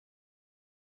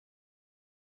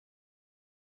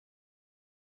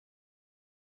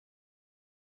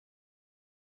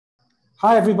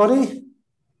Hi, everybody.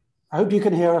 I hope you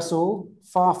can hear us all,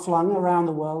 far-flung around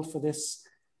the world for this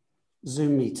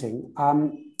Zoom meeting.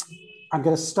 I'm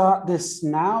going to start this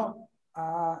now.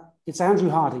 It's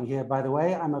Andrew Harding here, by the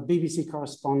way. I'm a BBC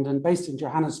correspondent based in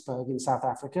Johannesburg in South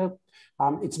Africa.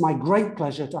 It's my great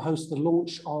pleasure to host the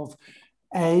launch of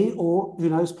or who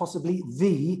knows, possibly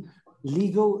the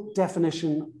legal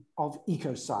definition of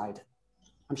ecocide.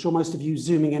 I'm sure most of you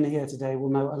zooming in here today will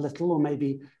know a little or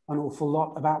maybe an awful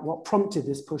lot about what prompted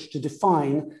this push to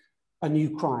define a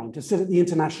new crime, to sit at the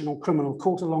International Criminal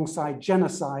Court alongside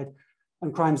genocide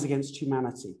and crimes against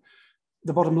humanity.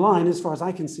 The bottom line, as far as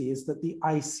I can see, is that the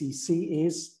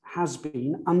ICC has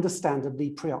been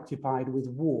understandably preoccupied with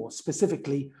war,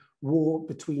 specifically war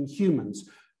between humans.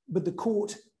 But the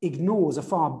court ignores a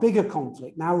far bigger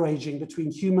conflict now raging between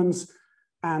humans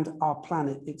and our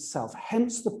planet itself.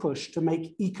 Hence the push to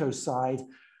make ecocide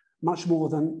much more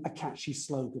than a catchy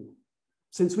slogan.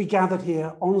 Since we gathered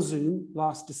here on Zoom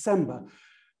last December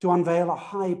to unveil a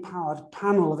high-powered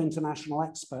panel of international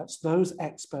experts, those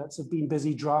experts have been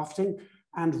busy drafting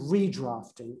and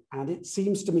redrafting. And it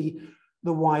seems to me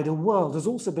the wider world has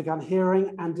also begun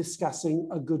hearing and discussing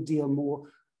a good deal more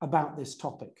about this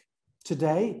topic.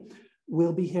 Today,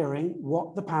 we'll be hearing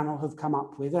what the panel have come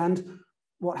up with and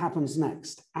what happens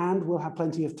next. And we'll have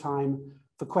plenty of time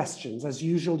for questions. As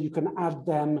usual, you can add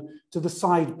them to the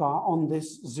sidebar on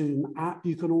this Zoom app.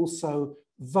 You can also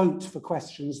vote for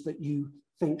questions that you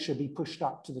think should be pushed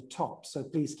up to the top. So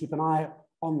please keep an eye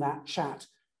on that chat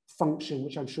function,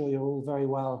 which I'm sure you're all very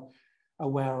well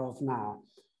aware of now.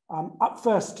 Up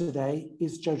first today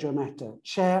is Jojo Mehta,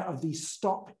 chair of the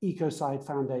Stop Ecocide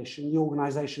Foundation, the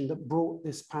organization that brought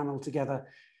this panel together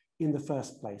in the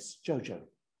first place. Jojo.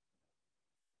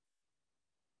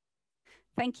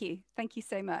 Thank you. Thank you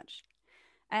so much.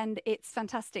 And it's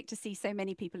fantastic to see so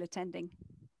many people attending.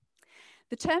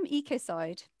 The term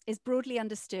ecocide is broadly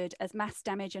understood as mass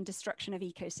damage and destruction of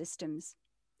ecosystems.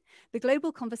 The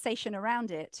global conversation around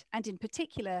it, and in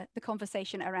particular, the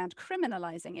conversation around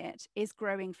criminalizing it, is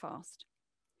growing fast.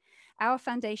 Our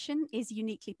foundation is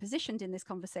uniquely positioned in this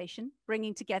conversation,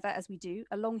 bringing together, as we do,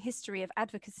 a long history of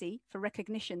advocacy for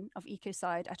recognition of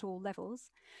ecocide at all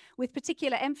levels, with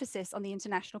particular emphasis on the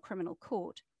International Criminal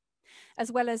Court,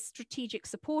 as well as strategic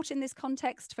support in this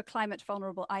context for climate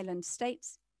vulnerable island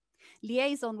states,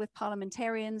 liaison with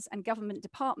parliamentarians and government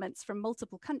departments from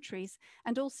multiple countries,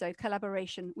 and also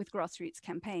collaboration with grassroots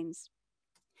campaigns.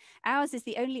 Ours is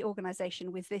the only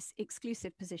organization with this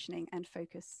exclusive positioning and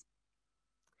focus.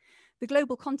 The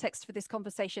global context for this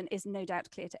conversation is no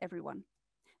doubt clear to everyone.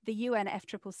 The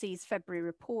UNFCCC's February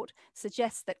report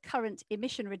suggests that current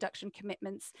emission reduction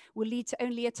commitments will lead to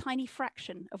only a tiny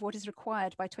fraction of what is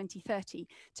required by 2030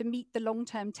 to meet the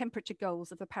long-term temperature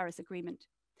goals of the Paris Agreement.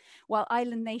 While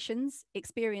island nations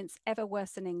experience ever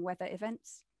worsening weather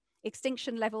events,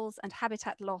 extinction levels and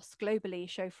habitat loss globally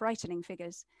show frightening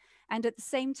figures, and at the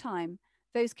same time,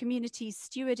 those communities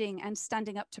stewarding and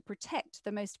standing up to protect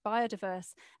the most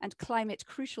biodiverse and climate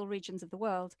crucial regions of the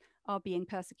world are being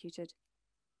persecuted.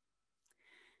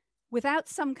 Without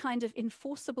some kind of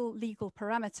enforceable legal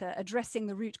parameter addressing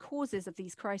the root causes of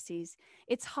these crises,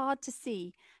 it's hard to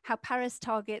see how Paris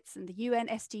targets and the UN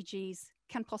SDGs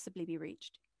can possibly be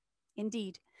reached.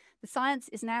 Indeed, the science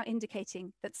is now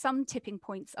indicating that some tipping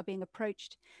points are being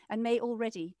approached and may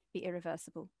already be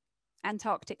irreversible.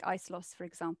 Antarctic ice loss, for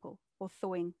example, or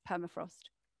thawing permafrost.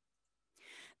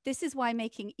 This is why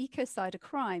making ecocide a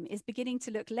crime is beginning to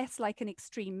look less like an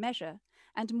extreme measure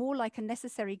and more like a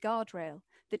necessary guardrail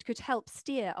that could help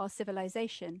steer our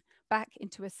civilization back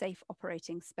into a safe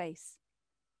operating space.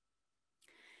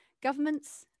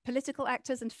 Governments, political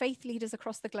actors, and faith leaders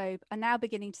across the globe are now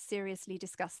beginning to seriously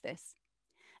discuss this.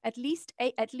 At least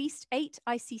eight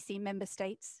ICC member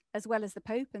states, as well as the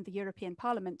Pope and the European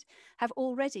Parliament, have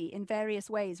already in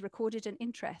various ways recorded an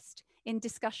interest in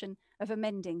discussion of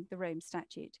amending the Rome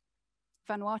Statute.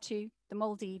 Vanuatu, the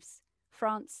Maldives,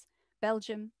 France,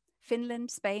 Belgium, Finland,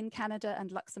 Spain, Canada,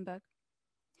 and Luxembourg.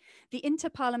 The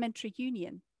Interparliamentary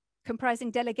Union,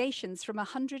 comprising delegations from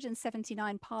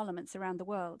 179 parliaments around the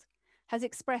world, has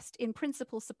expressed in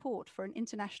principle support for an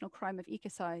international crime of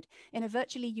ecocide in a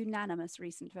virtually unanimous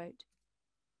recent vote.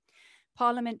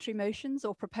 Parliamentary motions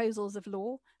or proposals of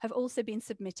law have also been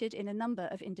submitted in a number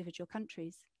of individual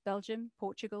countries: Belgium,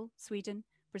 Portugal, Sweden,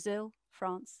 Brazil,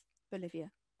 France,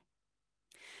 Bolivia.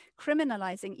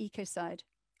 Criminalizing ecocide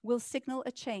will signal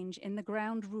a change in the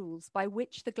ground rules by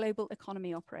which the global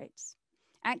economy operates,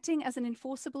 acting as an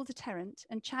enforceable deterrent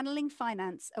and channeling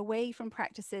finance away from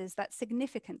practices that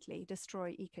significantly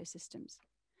destroy ecosystems.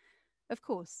 Of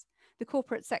course, the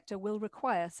corporate sector will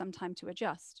require some time to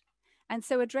adjust, And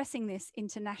so addressing this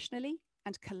internationally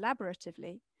and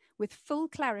collaboratively with full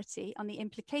clarity on the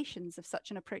implications of such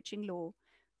an approaching law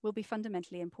will be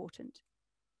fundamentally important.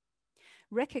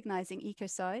 Recognizing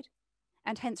ecocide,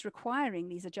 and hence requiring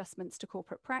these adjustments to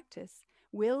corporate practice,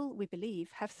 will, we believe,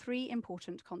 have three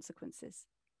important consequences.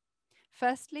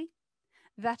 Firstly,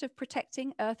 that of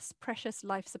protecting Earth's precious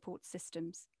life support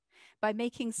systems by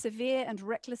making severe and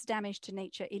reckless damage to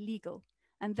nature illegal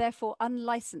and therefore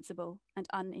unlicensable and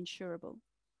uninsurable.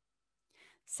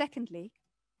 Secondly,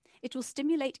 it will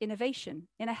stimulate innovation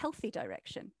in a healthy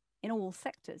direction in all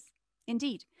sectors.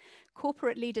 Indeed,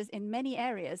 corporate leaders in many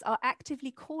areas are actively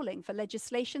calling for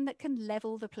legislation that can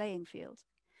level the playing field,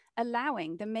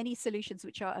 allowing the many solutions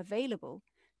which are available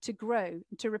to grow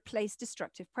and to replace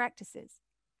destructive practices.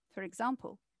 For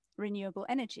example, renewable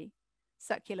energy,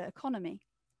 circular economy,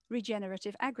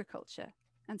 regenerative agriculture,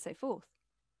 and so forth.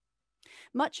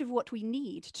 Much of what we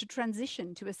need to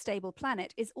transition to a stable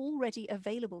planet is already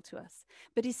available to us,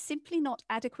 but is simply not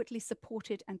adequately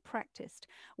supported and practiced,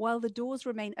 while the doors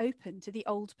remain open to the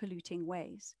old polluting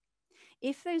ways.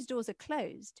 If those doors are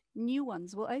closed, new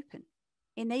ones will open,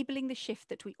 enabling the shift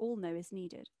that we all know is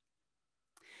needed.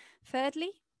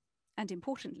 Thirdly, and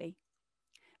importantly,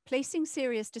 placing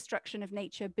serious destruction of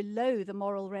nature below the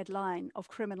moral red line of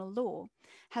criminal law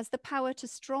has the power to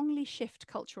strongly shift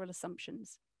cultural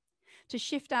assumptions, to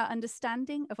shift our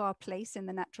understanding of our place in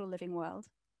the natural living world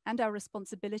and our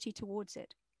responsibility towards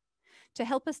it, to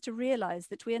help us to realize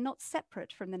that we are not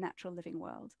separate from the natural living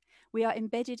world, we are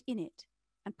embedded in it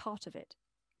and part of it.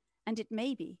 And it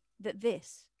may be that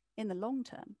this, in the long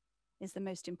term, is the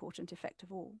most important effect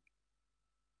of all.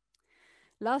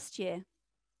 Last year,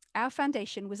 our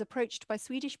foundation was approached by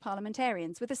Swedish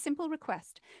parliamentarians with a simple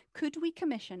request: could we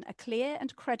commission a clear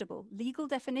and credible legal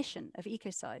definition of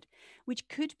ecocide, which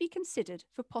could be considered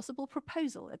for possible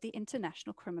proposal at the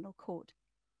International Criminal Court?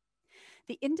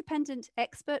 The independent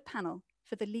expert panel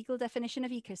for the legal definition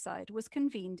of ecocide was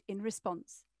convened in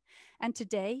response, and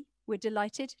today we're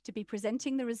delighted to be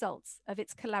presenting the results of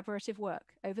its collaborative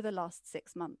work over the last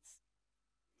 6 months.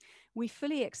 We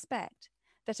fully expect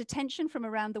that attention from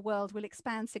around the world will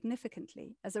expand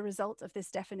significantly as a result of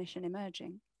this definition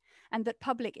emerging, and that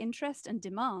public interest and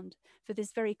demand for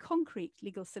this very concrete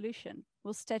legal solution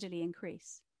will steadily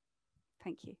increase.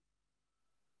 Thank you.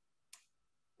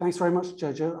 Thanks very much,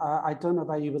 Jojo. I don't know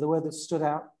about you, but the word that stood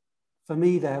out for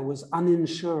me there was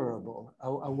uninsurable,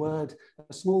 a word,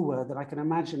 a small word that I can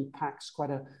imagine packs quite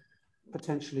a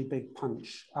potentially big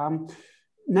punch.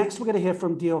 Next, we're going to hear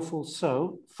from Dior Fall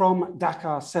Sow from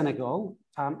Dakar, Senegal.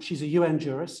 She's a UN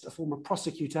jurist, a former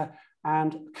prosecutor,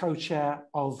 and co-chair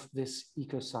of this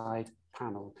Ecocide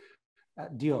panel.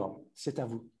 Dior, c'est à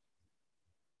vous.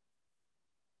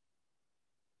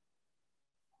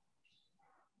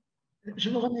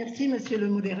 Je vous remercie, Monsieur le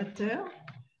Moderateur.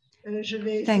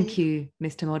 Thank you,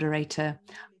 Mr. Moderator.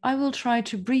 I will try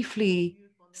to briefly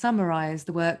summarize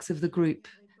the works of the group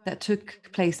that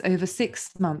took place over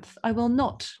 6 months. I will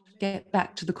not get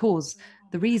back to the cause,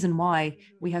 the reason why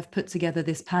we have put together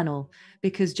this panel,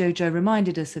 because Jojo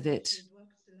reminded us of it.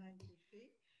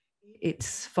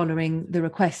 It's following the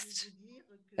request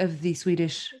of the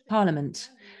Swedish Parliament.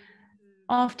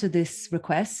 After this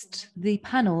request, the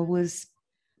panel was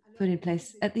put in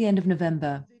place at the end of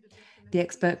November. The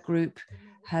expert group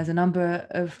has a number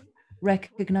of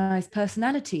recognized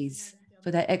personalities for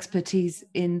their expertise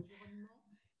in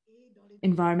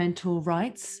environmental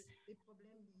rights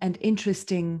and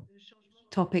interesting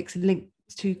topics linked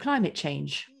to climate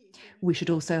change. We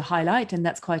should also highlight, and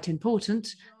that's quite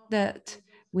important, that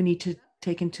we need to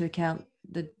take into account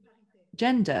the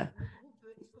gender,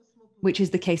 which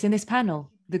is the case in this panel.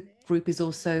 The group is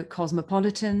also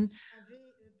cosmopolitan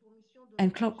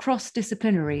and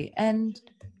cross-disciplinary, and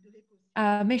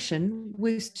our mission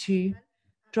was to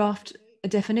draft a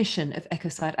definition of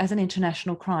ecocide as an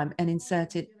international crime and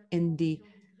insert it in the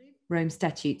Rome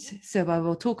statutes. So I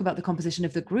will talk about the composition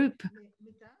of the group.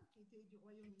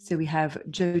 So we have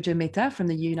Jojo Mehta from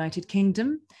the United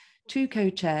Kingdom, 2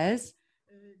 co-chairs,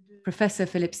 Professor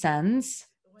Philippe Sands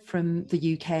from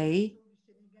the UK,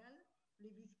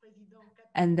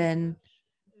 and then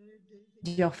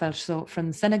Dior Fall Sow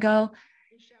from Senegal,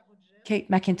 Kate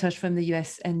McIntosh from the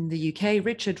US and the UK,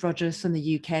 Richard Rogers from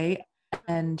the UK,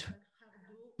 and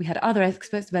we had other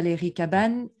experts, Valérie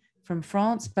Cabane from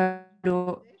France,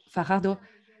 Pablo Fajardo,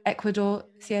 Ecuador,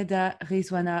 Sieda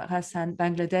Rizwana Hassan,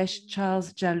 Bangladesh,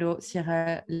 Charles Jallo,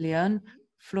 Sierra Leone,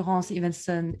 Florence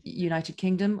Evenson, United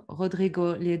Kingdom,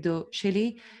 Rodrigo Liedo,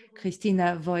 Chile,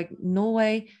 Christina Voigt,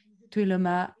 Norway,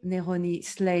 Tuiloma Neroni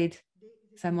Slade,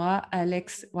 Samoa,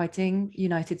 Alex Whiting,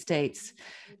 United States.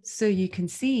 So you can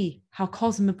see how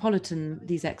cosmopolitan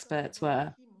these experts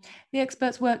were. The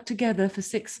experts worked together for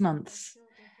 6 months.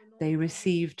 They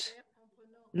received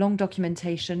long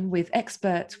documentation with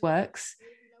expert works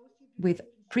with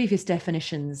previous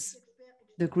definitions.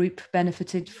 The group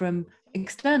benefited from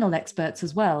external experts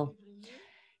as well.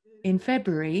 In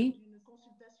February,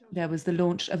 there was the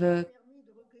launch of a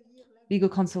legal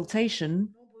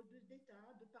consultation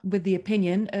with the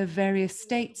opinion of various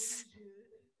states,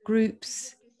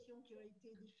 groups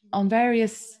on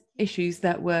various issues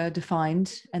that were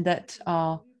defined and that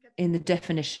are in the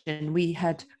definition. We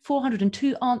had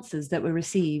 402 answers that were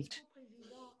received.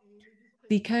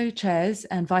 The co-chairs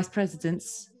and vice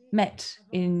presidents met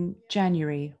in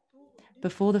January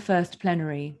before the first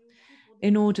plenary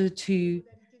in order to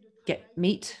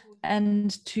meet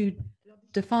and to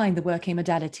define the working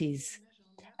modalities.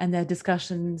 And their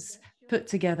discussions put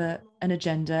together an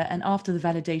agenda, and after the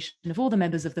validation of all the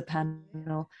members of the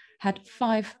panel, had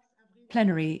 5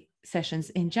 plenary sessions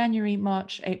in January,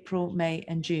 March, April, May,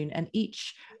 and June. And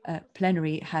each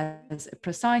plenary has a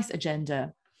precise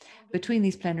agenda. Between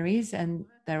these plenaries, and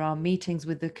there are meetings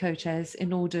with the co-chairs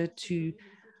in order to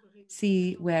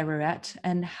see where we're at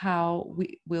and how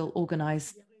we will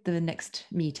organize the next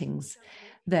meetings.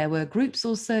 There were groups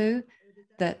also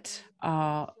that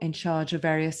are in charge of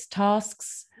various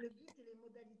tasks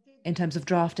in terms of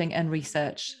drafting and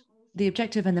research. The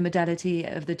objective and the modality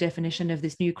of the definition of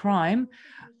this new crime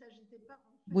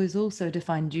was also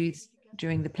defined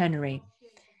during the plenary.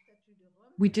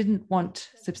 We didn't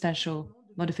want substantial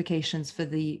modifications for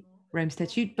the Rome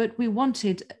Statute, but we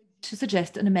wanted to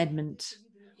suggest an amendment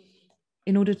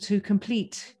in order to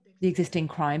complete the existing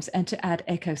crimes and to add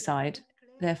ecocide.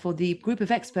 Therefore, the group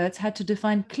of experts had to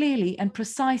define clearly and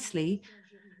precisely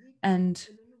and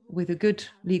with a good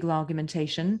legal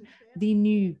argumentation the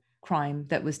new crime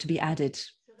that was to be added.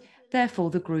 Therefore,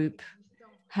 the group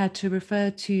had to refer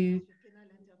to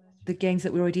the gains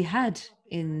that we already had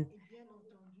in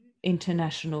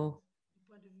international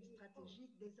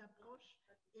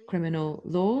criminal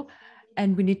law,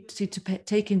 and we needed to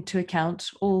take into account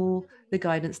all the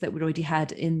guidance that we already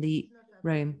had in the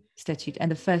Rome Statute.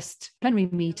 And the first plenary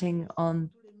meeting on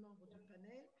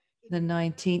the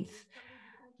 19th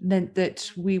meant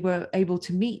that we were able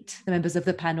to meet the members of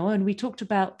the panel, and we talked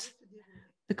about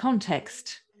the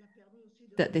context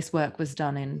that this work was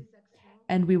done in.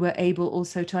 And we were able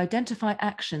also to identify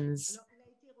actions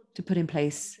to put in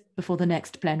place before the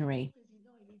next plenary.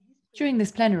 During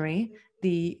this plenary,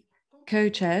 the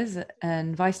co-chairs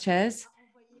and vice chairs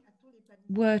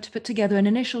were to put together an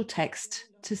initial text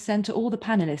to send to all the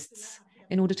panelists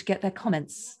in order to get their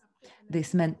comments.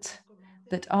 This meant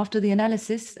that after the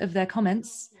analysis of their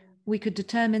comments, we could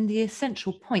determine the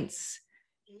essential points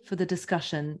for the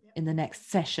discussion in the next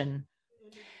session.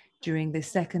 During this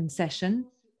second session,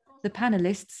 the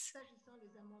panelists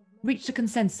reached a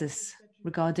consensus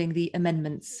regarding the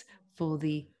amendments for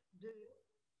the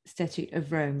Statute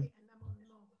of Rome,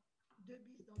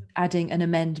 adding an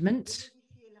amendment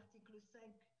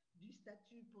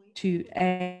to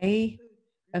A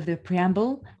of the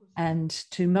preamble and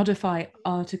to modify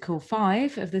Article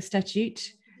 5 of the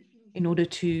statute in order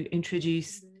to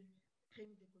introduce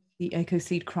the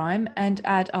ecocide crime, and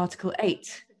add Article 8B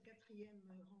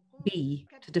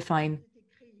to define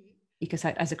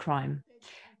ecocide as a crime.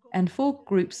 And 4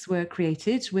 groups were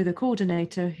created with a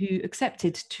coordinator who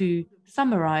accepted to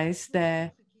summarize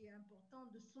their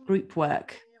group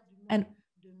work, and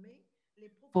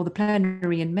for the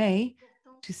plenary in May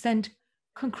to send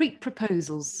concrete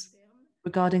proposals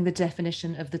regarding the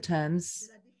definition of the terms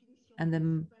and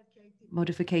the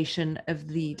modification of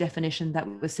the definition that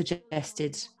was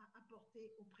suggested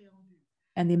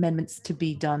and the amendments to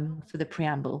be done for the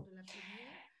preamble.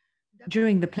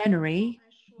 During the plenary,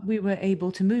 we were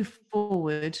able to move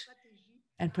forward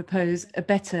and propose a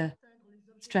better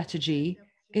strategy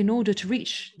in order to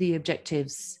reach the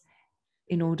objectives,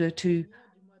 in order to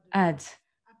add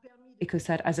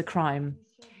ecocide as a crime.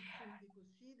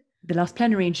 The last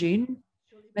plenary in June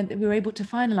meant that we were able to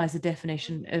finalize the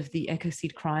definition of the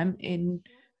ecocide crime in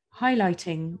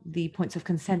highlighting the points of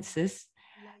consensus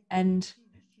and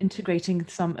integrating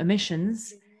some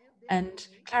omissions and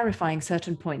clarifying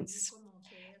certain points.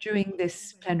 During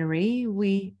this plenary,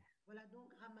 we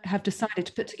have decided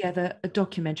to put together a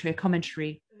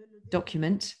commentary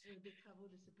document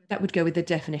that would go with the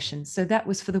definition. So that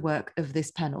was for the work of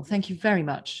this panel. Thank you very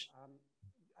much.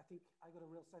 I think I got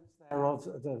a real sense there of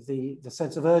the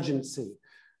sense of urgency,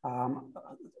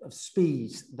 of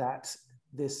speed that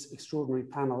this extraordinary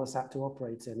panel has had to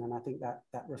operate in. And I think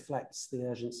that reflects the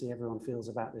urgency everyone feels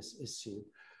about this issue.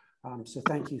 So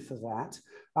thank you for that.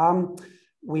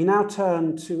 We now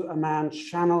turn to a man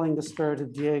channeling the spirit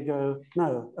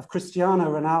of Cristiano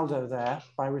Ronaldo there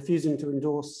by refusing to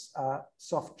endorse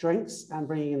soft drinks and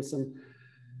bringing in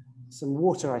some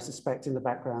water, I suspect, in the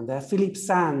background there. Philippe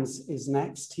Sands is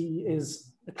next. He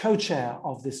is the co-chair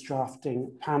of this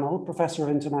drafting panel, Professor of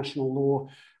International Law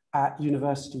at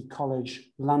University College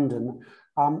London.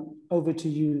 Over to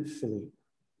you, Philippe.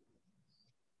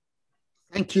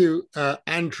 Thank you,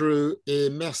 Andrew,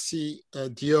 et merci,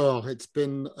 Dior. It's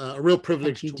been a real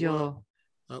privilege to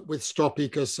work with Stop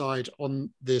Ecocide on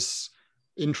this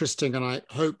interesting and I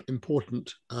hope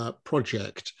important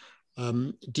project.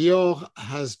 Dior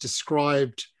has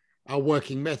described our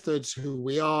working methods, who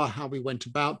we are, how we went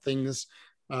about things.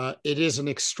 It is an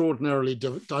extraordinarily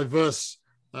diverse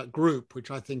group,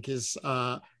 which I think is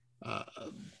part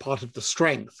of the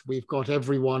strength. We've got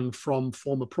everyone from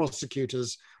former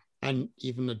prosecutors and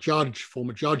even a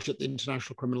former judge at the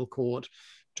International Criminal Court,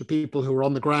 to people who are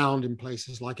on the ground in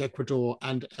places like Ecuador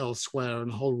and elsewhere,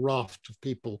 and a whole raft of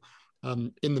people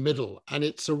in the middle. And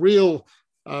it's a real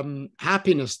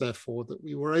happiness, therefore, that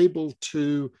we were able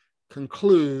to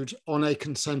conclude on a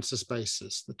consensus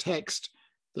basis. The text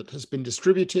that has been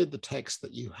distributed, the text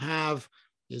that you have,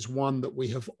 is one that we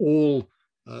have all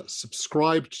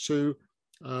subscribed to.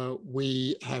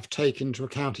 We have taken into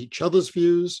account each other's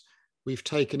views. We've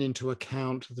taken into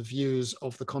account the views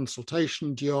of the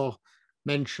consultation. Dior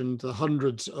mentioned the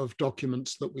hundreds of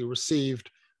documents that we received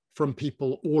from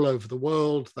people all over the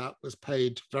world. That was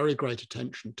paid very great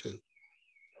attention to.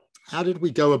 How did we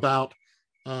go about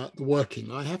the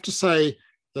working? I have to say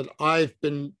that I've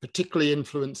been particularly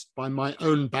influenced by my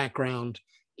own background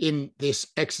in this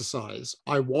exercise.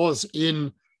 I was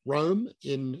in Rome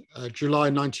in July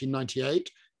 1998.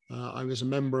 I was a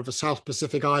member of a South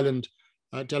Pacific Island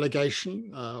delegation,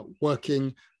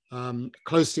 working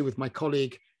closely with my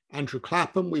colleague Andrew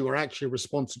Clapham. We were actually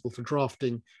responsible for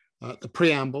drafting the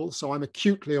preamble. So I'm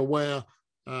acutely aware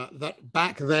that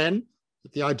back then,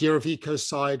 the idea of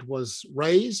ecocide was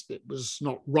raised. It was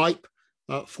not ripe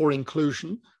for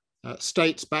inclusion.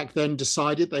 States back then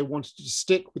decided they wanted to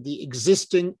stick with the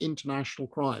existing international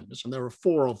crimes, and there are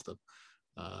 4 of them.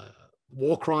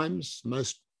 War crimes,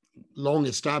 most long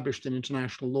established in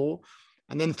international law,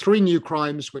 and then 3 new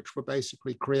crimes which were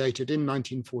basically created in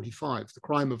 1945, the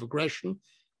crime of aggression,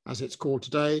 as it's called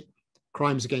today,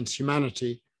 crimes against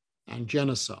humanity, and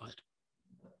genocide.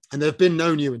 And there have been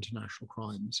no new international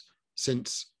crimes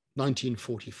since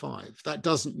 1945. That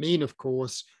doesn't mean, of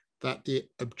course, that the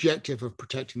objective of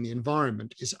protecting the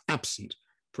environment is absent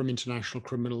from international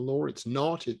criminal law. It's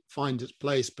not. It finds its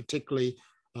place particularly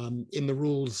in the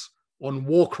rules on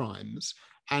war crimes.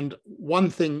 And one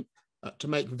thing to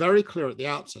make very clear at the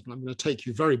outset, and I'm going to take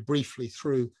you very briefly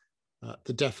through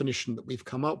the definition that we've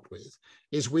come up with,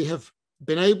 is we have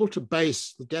been able to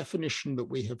base the definition that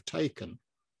we have taken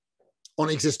on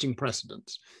existing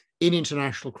precedents in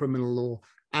international criminal law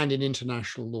and in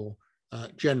international law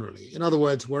generally. In other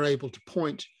words, we're able to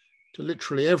point to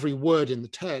literally every word in the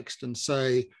text and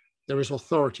say there is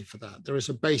authority for that, there is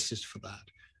a basis for that.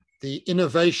 The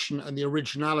innovation and the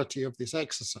originality of this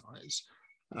exercise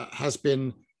has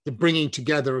been the bringing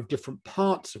together of different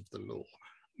parts of the law,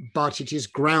 but it is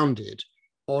grounded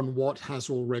on what has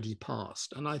already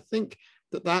passed. And I think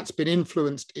that that's been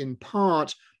influenced in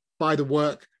part by the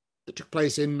work that took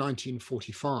place in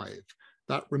 1945,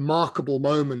 that remarkable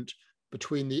moment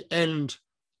between the end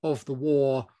of the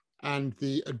war and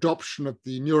the adoption of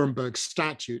the Nuremberg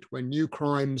Statute, when new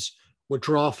crimes were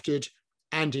drafted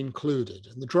and included.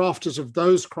 And the drafters of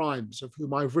those crimes, of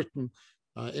whom I've written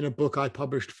in a book I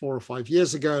published 4 or 5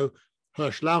 years ago,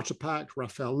 Hirsch Lauterpacht,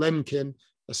 Raphael Lemkin,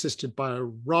 assisted by a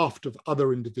raft of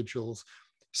other individuals,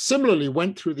 similarly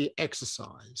went through the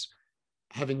exercise,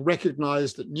 having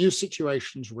recognized that new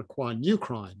situations require new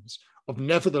crimes, of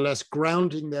nevertheless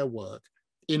grounding their work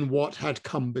in what had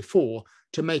come before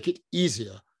to make it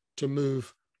easier to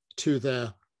move to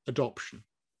their adoption.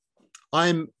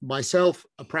 I'm myself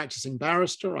a practicing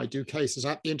barrister. I do cases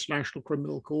at the International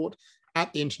Criminal Court,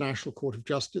 at the International Court of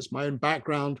Justice. My own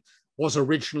background was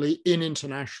originally in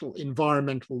international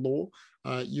environmental law.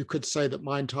 You could say that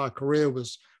my entire career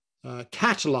was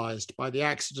catalyzed by the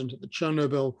accident at the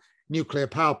Chernobyl nuclear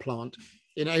power plant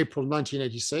in April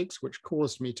 1986, which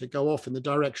caused me to go off in the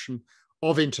direction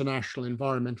of international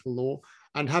environmental law.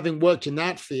 And having worked in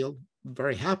that field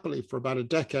very happily for about a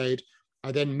decade,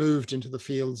 I then moved into the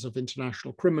fields of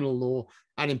international criminal law,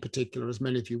 and in particular, as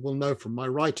many of you will know from my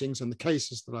writings and the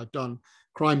cases that I've done,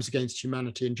 crimes against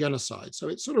humanity and genocide. So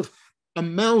it's sort of a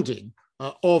melding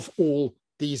of all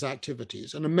these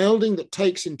activities, and a melding that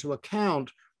takes into account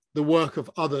the work of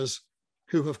others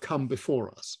who have come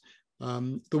before us.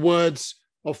 The words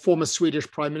of former Swedish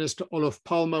Prime Minister Olof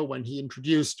Palme when he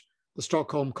introduced the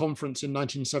Stockholm Conference in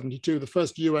 1972, the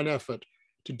first UN effort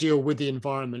to deal with the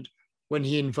environment, when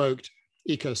he invoked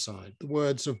ecocide. The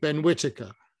words of Ben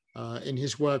Whittaker in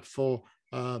his work for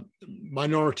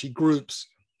minority groups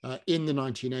in the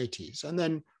 1980s. And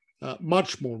then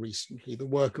much more recently, the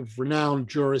work of renowned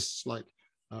jurists like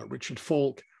Richard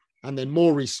Falk, and then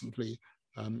more recently,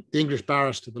 the English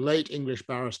barrister, the late English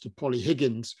barrister Polly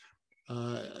Higgins,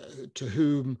 to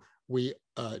whom we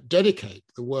dedicate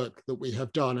the work that we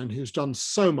have done, and who's done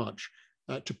so much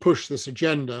to push this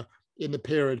agenda in the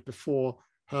period before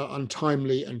her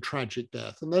untimely and tragic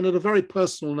death. And then at a very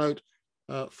personal note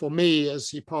for me, as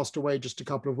he passed away just a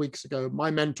couple of weeks ago,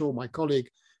 my mentor, my colleague,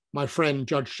 my friend,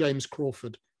 Judge James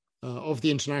Crawford of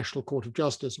the International Court of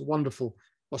Justice, a wonderful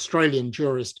Australian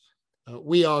jurist.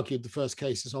 We argued the first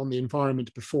cases on the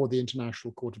environment before the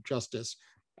International Court of Justice,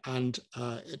 and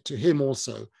to him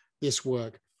also this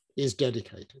work is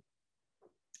dedicated.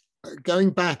 Going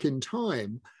back in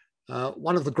time,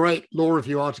 one of the great law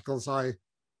review articles I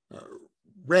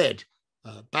read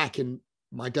back in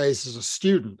my days as a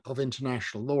student of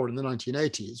international law in the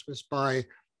 1980s was by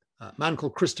a man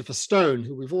called Christopher Stone,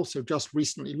 who we've also just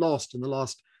recently lost in the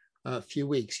last few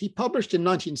weeks. He published in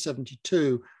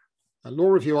 1972 a law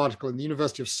review article in the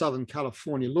University of Southern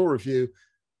California Law Review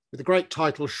with the great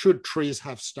title, Should Trees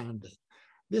Have Standing?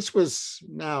 This was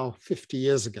now 50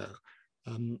 years ago,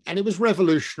 and it was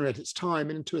revolutionary at its time,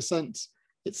 and to a sense,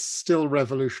 it's still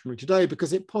revolutionary today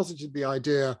because it posited the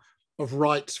idea of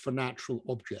rights for natural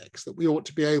objects, that we ought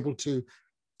to be able to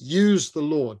use the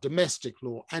law, domestic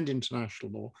law and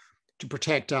international law, to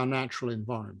protect our natural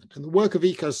environment. And the work of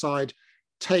Ecocide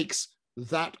takes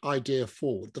that idea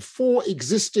forward. The 4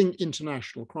 existing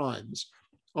international crimes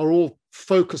are all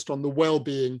focused on the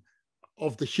well-being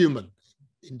of the human,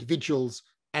 individuals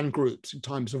and groups, in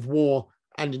times of war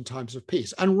and in times of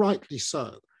peace, and rightly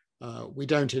so. We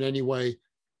don't in any way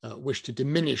wish to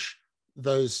diminish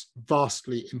those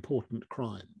vastly important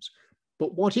crimes.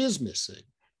 But what is missing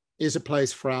is a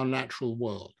place for our natural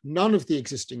world. None of the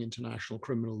existing international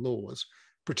criminal laws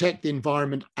protect the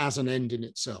environment as an end in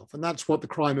itself. And that's what the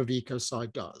crime of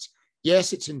ecocide does.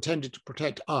 Yes, it's intended to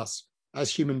protect us as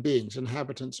human beings,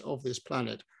 inhabitants of this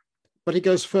planet, but it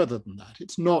goes further than that.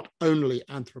 It's not only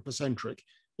anthropocentric,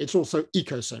 it's also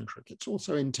ecocentric. It's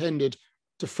also intended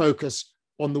to focus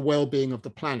on the well-being of the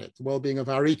planet, the well-being of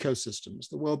our ecosystems,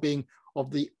 the well-being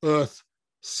of the Earth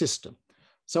system.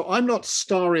 So I'm not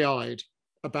starry-eyed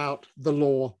about the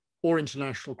law or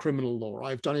international criminal law.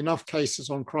 I've done enough cases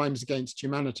on crimes against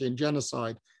humanity and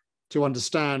genocide to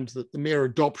understand that the mere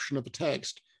adoption of a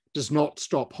text does not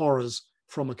stop horrors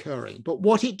from occurring. But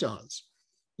what it does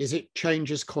is it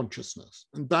changes consciousness.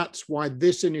 And that's why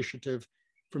this initiative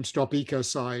from Stop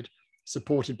Ecocide,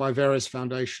 supported by various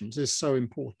foundations, is so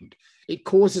important. It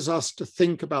causes us to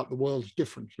think about the world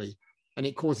differently, and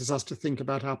it causes us to think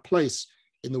about our place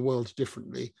in the world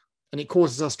differently, and it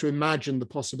causes us to imagine the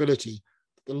possibility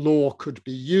that the law could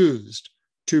be used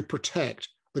to protect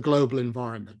the global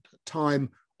environment, a time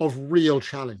of real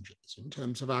challenges in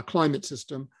terms of our climate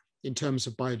system, in terms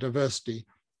of biodiversity,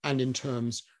 and in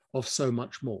terms of so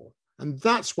much more. And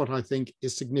that's what I think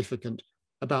is significant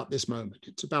about this moment.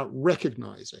 It's about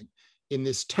recognizing in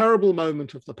this terrible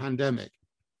moment of the pandemic,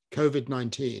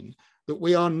 COVID-19, that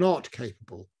we are not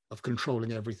capable of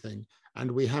controlling everything,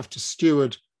 and we have to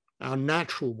steward our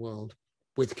natural world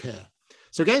with care.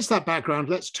 So against that background,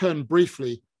 let's turn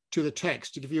briefly to the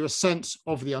text to give you a sense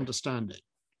of the understanding.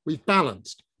 We've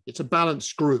balanced, it's a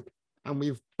balanced group, and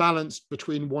we've balanced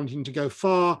between wanting to go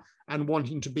far and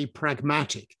wanting to be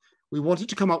pragmatic. We wanted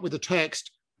to come up with a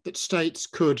text that states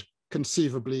could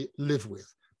conceivably live with.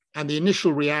 And the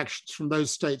initial reactions from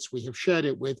those states we have shared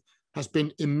it with has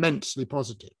been immensely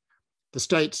positive. The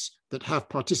states that have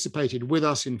participated with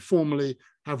us informally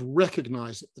have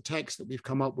recognized that the text that we've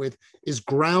come up with is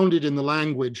grounded in the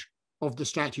language of the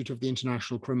statute of the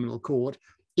International Criminal Court.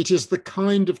 It is the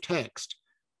kind of text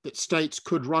that states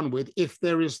could run with if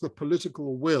there is the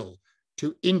political will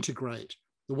to integrate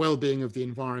the well-being of the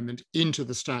environment into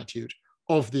the statute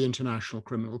of the International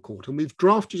Criminal Court. And we've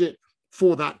drafted it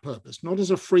for that purpose, not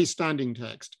as a freestanding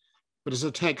text, but as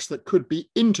a text that could be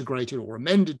integrated or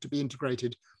amended to be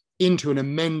integrated into an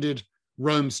amended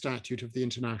Rome Statute of the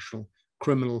International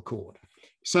Criminal Court.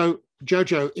 So,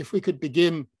 Jojo, if we could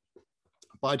begin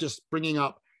by just bringing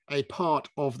up a part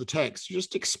of the text,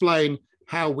 just explain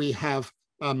how we have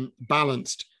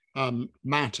balanced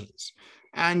matters.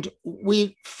 And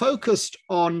we focused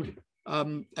on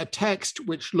a text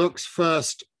which looks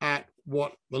first at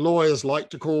what the lawyers like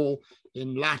to call,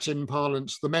 in Latin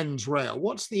parlance, the mens rea.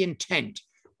 What's the intent?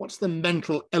 What's the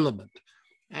mental element?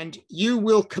 And you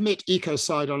will commit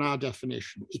ecocide on our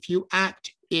definition if you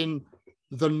act in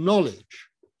the knowledge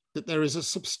that there is a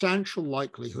substantial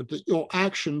likelihood that your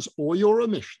actions or your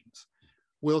omissions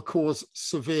will cause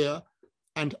severe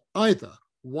and either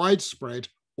widespread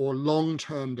or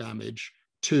long-term damage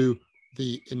to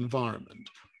the environment.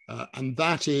 And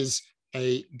that is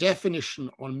a definition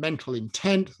on mental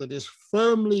intent that is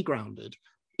firmly grounded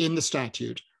in the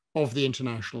statute of the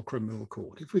International Criminal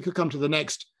Court. If we could come to the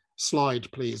next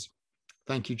slide, please.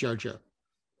 Thank you, Jojo.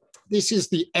 This is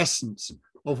the essence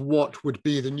of what would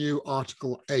be the new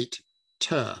Article 8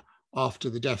 ter after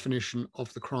the definition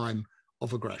of the crime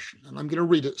of aggression. And I'm going to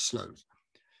read it slowly.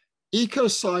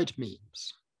 Ecocide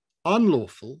means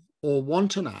unlawful or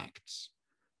wanton acts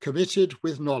committed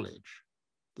with knowledge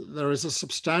that there is a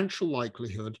substantial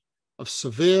likelihood of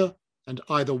severe and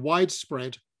either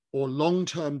widespread or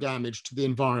long-term damage to the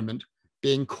environment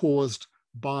being caused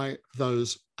by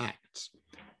those acts.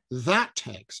 That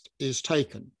text is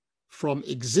taken from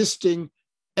existing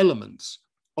elements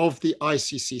of the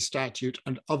ICC statute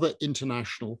and other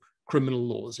international criminal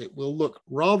laws. It will look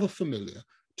rather familiar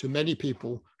to many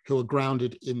people who are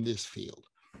grounded in this field.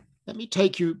 Let me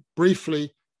take you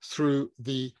briefly through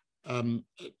the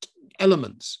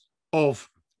elements of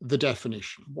the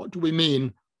definition. What do we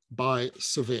mean by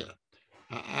severe?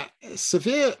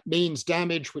 Severe means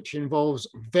damage which involves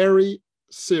very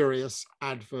serious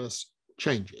adverse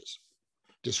changes,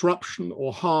 disruption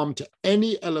or harm to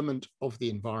any element of the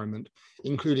environment,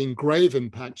 including grave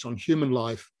impacts on human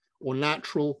life or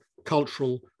natural,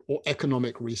 cultural, or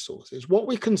economic resources. What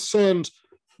we're concerned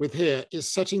with here is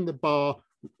setting the bar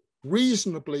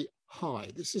reasonably high.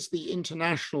 This is the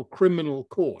International Criminal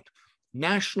Court.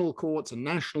 National courts and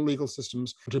national legal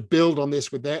systems to build on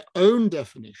this with their own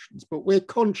definitions, but we're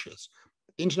conscious.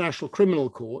 International Criminal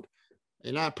Court,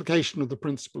 in application of the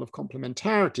principle of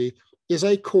complementarity, is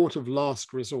a court of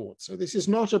last resort. So this is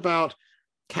not about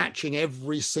catching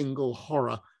every single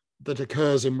horror that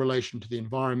occurs in relation to the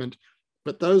environment,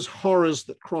 but those horrors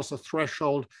that cross a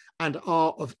threshold and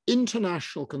are of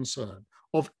international concern,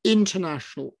 of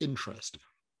international interest.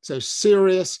 So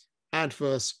serious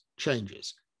adverse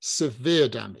changes, severe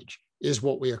damage is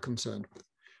what we are concerned with.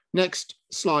 Next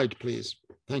slide, please.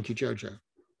 Thank you, Jojo.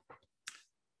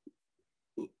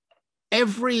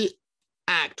 Every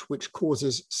act which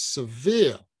causes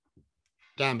severe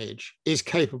damage is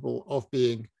capable of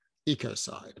being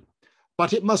ecocide,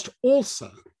 but it must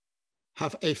also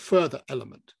have a further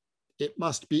element. It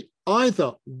must be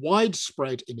either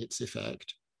widespread in its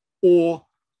effect or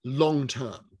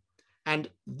long-term. And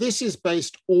this is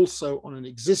based also on an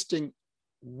existing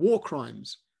war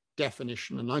crimes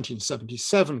definition, a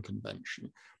 1977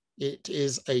 convention. It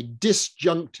is a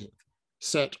disjunctive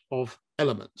set of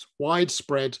elements.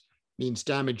 Widespread means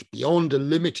damage beyond a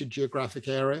limited geographic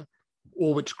area,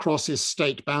 or which crosses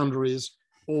state boundaries,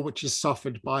 or which is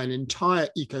suffered by an entire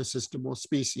ecosystem or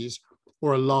species,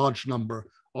 or a large number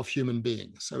of human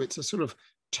beings. So it's a sort of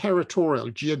territorial,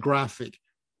 geographic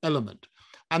element.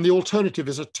 And the alternative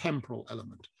is a temporal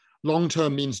element.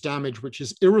 Long-term means damage which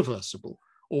is irreversible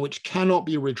or which cannot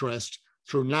be redressed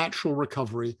through natural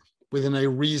recovery within a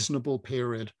reasonable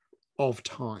period of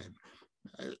time.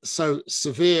 So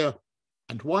severe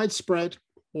and widespread,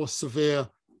 or severe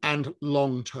and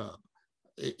long-term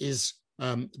is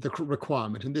the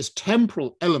requirement. And this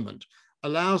temporal element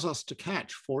allows us to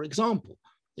catch, for example,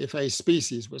 if a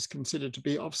species was considered to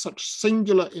be of such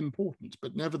singular importance,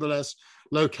 but nevertheless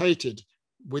located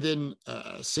within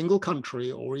a single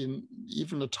country or in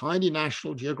even a tiny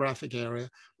national geographic area,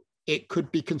 it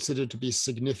could be considered to be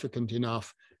significant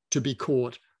enough to be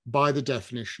caught by the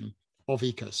definition of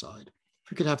ecocide.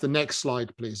 If we could have the next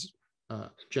slide, please,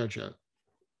 Jojo.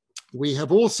 We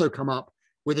have also come up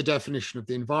with a definition of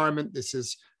the environment. This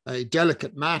is a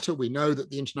delicate matter. We know that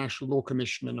the International Law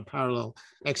Commission in a parallel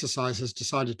exercise has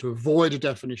decided to avoid a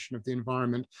definition of the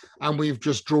environment, and we've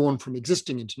just drawn from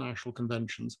existing international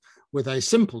conventions with a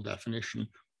simple definition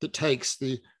that takes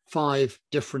the 5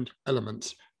 different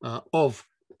elements of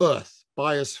Earth: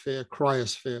 biosphere,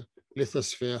 cryosphere,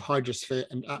 lithosphere, hydrosphere,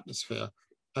 and atmosphere,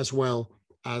 as well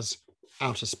as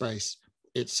outer space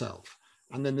itself.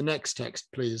 And then the next text,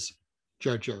 please,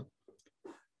 Jojo.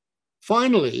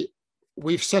 Finally,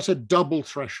 we've set a double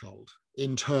threshold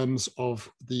in terms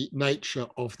of the nature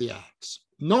of the acts.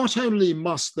 Not only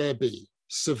must there be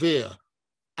severe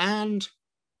and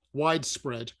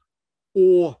widespread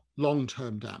or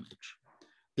long-term damage,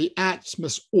 the acts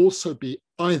must also be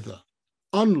either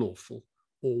unlawful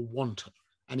or wanton.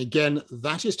 And again,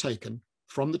 that is taken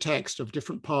from the text of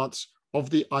different parts of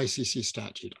the ICC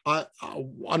statute.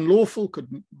 Unlawful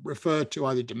could refer to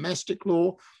either domestic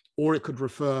law or it could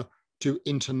refer to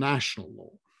international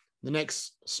law. The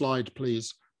next slide,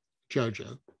 please,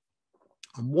 Jojo.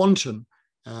 And wanton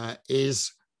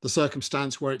is the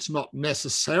circumstance where it's not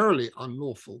necessarily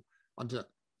unlawful under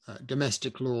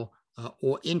domestic law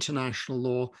or international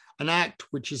law, an act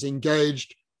which is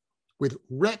engaged with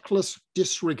reckless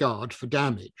disregard for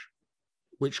damage,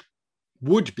 which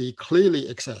would be clearly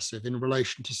excessive in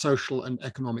relation to social and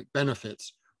economic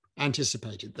benefits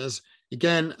anticipated. There's,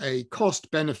 again, a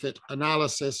cost-benefit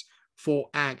analysis for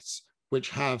acts which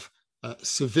have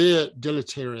severe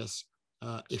deleterious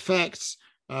effects,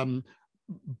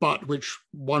 but which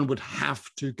one would have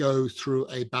to go through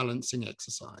a balancing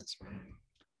exercise.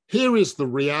 Here is the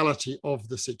reality of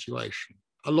the situation.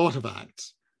 A lot of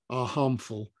acts are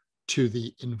harmful to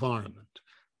the environment.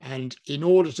 And in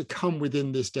order to come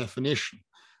within this definition,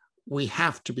 we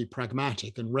have to be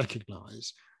pragmatic and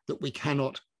recognize that we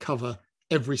cannot cover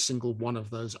every single one of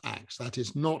those acts. That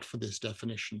is not for this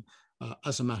definition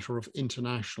as a matter of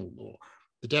international law.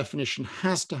 The definition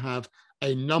has to have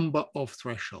a number of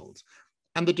thresholds.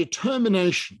 And the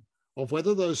determination of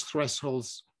whether those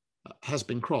thresholds has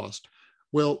been crossed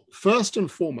will first and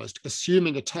foremost,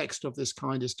 assuming a text of this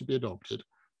kind is to be adopted,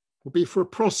 will be for a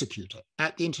prosecutor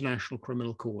at the International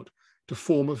Criminal Court to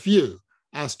form a view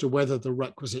as to whether the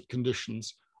requisite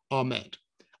conditions are met.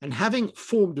 And having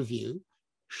formed a view,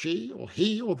 she or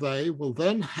he or they will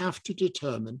then have to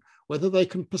determine whether they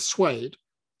can persuade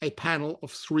a panel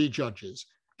of 3 judges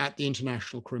at the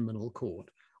International Criminal Court,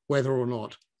 whether or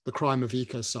not the crime of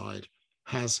ecocide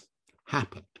has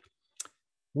happened.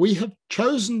 We have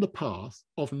chosen the path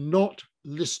of not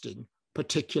listing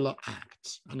particular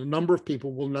acts, and a number of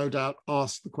people will no doubt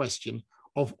ask the question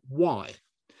of why.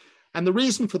 And the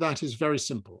reason for that is very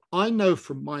simple. I know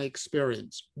from my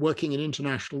experience working in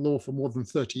international law for more than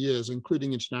 30 years,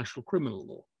 including international criminal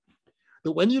law,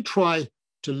 that when you try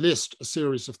to list a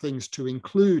series of things to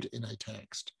include in a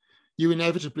text, you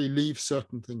inevitably leave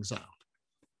certain things out.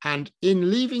 And in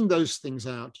leaving those things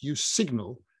out, you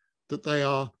signal that they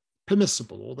are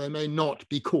permissible or they may not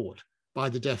be caught by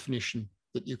the definition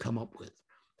that you come up with.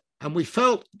 And we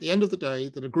felt at the end of the day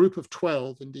that a group of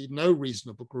 12, indeed no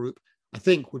reasonable group, I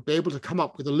think would be able to come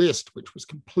up with a list which was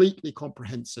completely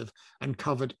comprehensive and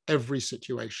covered every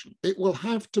situation. It will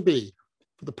have to be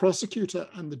for the prosecutor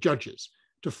and the judges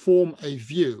to form a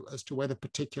view as to whether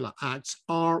particular acts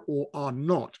are or are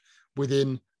not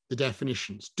within the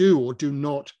definitions, do or do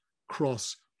not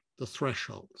cross the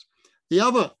thresholds. The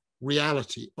other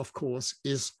reality, of course,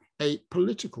 is a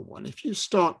political one. If you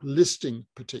start listing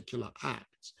particular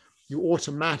acts, you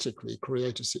automatically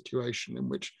create a situation in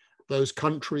which those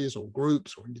countries or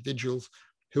groups or individuals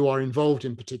who are involved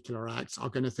in particular acts are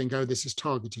going to think, oh, this is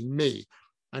targeting me.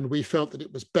 And we felt that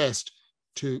it was best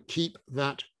to keep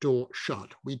that door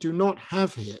shut. We do not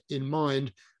have here in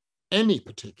mind any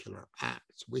particular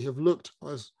acts. We have looked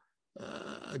as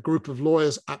a group of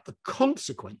lawyers at the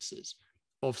consequences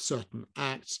of certain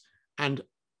acts and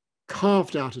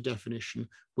carved out a definition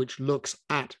which looks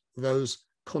at those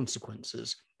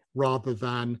consequences rather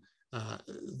than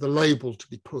the label to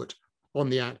be put on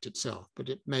the act itself. But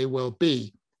it may well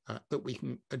be that we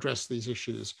can address these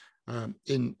issues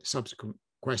in subsequent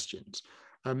questions.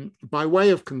 By way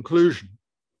of conclusion,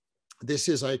 this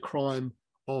is a crime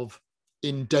of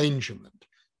endangerment.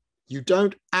 You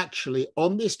don't actually,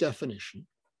 on this definition,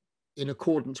 in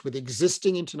accordance with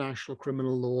existing international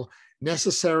criminal law,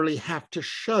 necessarily have to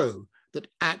show that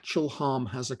actual harm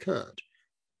has occurred.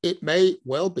 It may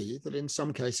well be that in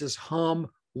some cases harm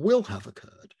will have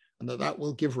occurred and that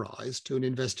will give rise to an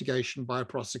investigation by a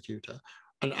prosecutor,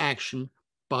 an action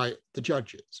by the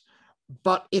judges.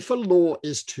 But if a law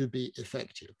is to be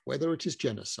effective, whether it is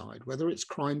genocide, whether it's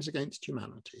crimes against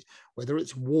humanity, whether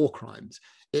it's war crimes,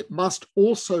 it must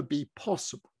also be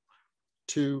possible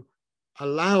to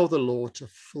allow the law to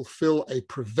fulfill a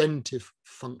preventive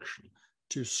function,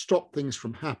 to stop things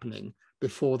from happening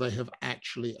before they have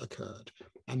actually occurred.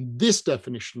 And this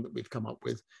definition that we've come up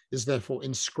with is therefore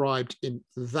inscribed in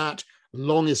that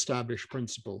long-established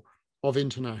principle of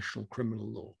international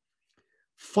criminal law.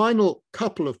 Final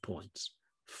couple of points.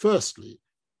 Firstly,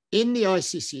 in the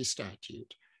ICC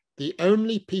statute, the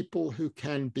only people who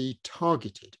can be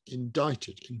targeted,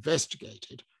 indicted,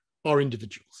 investigated are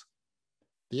individuals.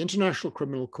 The International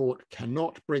Criminal Court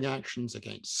cannot bring actions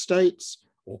against states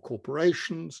or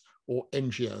corporations or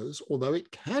NGOs, although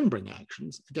it can bring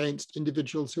actions against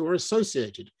individuals who are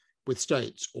associated with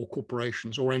states or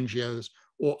corporations or NGOs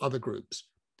or other groups.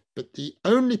 But the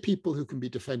only people who can be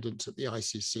defendants at the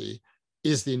ICC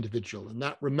is the individual, and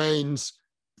that remains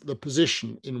the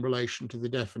position in relation to the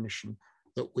definition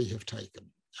that we have taken.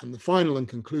 And the final and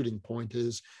concluding point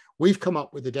is we've come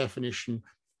up with a definition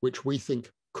which we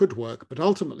think could work, but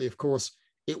ultimately, of course,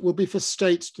 it will be for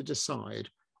states to decide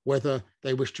whether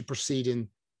they wish to proceed in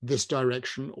this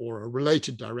direction or a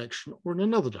related direction or in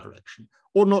another direction,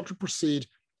 or not to proceed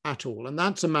at all. And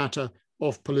that's a matter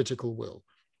of political will.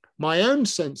 My own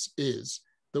sense is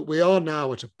that we are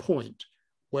now at a point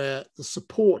where the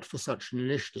support for such an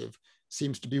initiative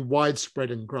seems to be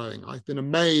widespread and growing. I've been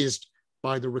amazed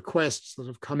by the requests that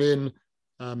have come in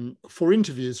for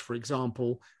interviews, for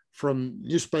example, from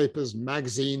newspapers,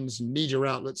 magazines, and media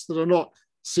outlets that are not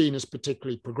seen as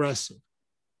particularly progressive,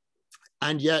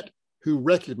 and yet who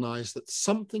recognize that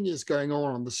something is going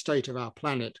on the state of our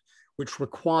planet which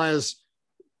requires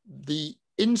the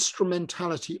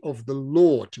instrumentality of the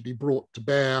law to be brought to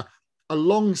bear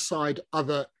alongside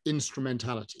other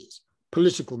instrumentalities,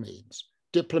 political means,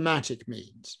 diplomatic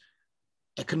means,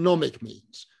 economic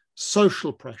means,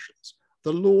 social pressures.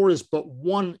 The law is but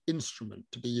one instrument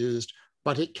to be used,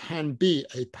 but it can be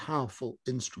a powerful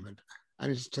instrument.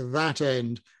 And it's to that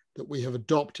end that we have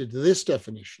adopted this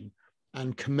definition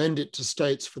and commend it to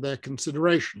states for their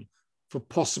consideration for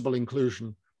possible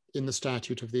inclusion in the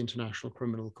statute of the International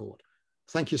Criminal Court.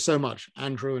 Thank you so much,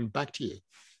 Andrew, and back to you.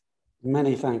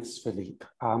 Many thanks, Philippe.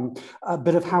 A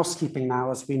bit of housekeeping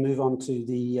now as we move on to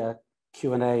the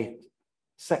Q&A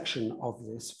section of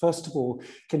this. First of all,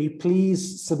 can you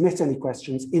please submit any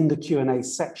questions in the Q&A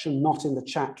section, not in the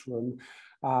chat room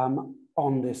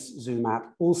on this Zoom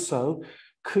app? Also,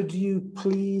 could you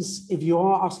please, if you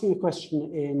are asking a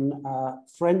question in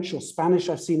French or Spanish,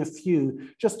 I've seen a few,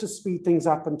 just to speed things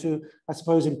up and to, I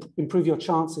suppose, improve your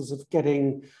chances of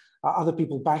getting other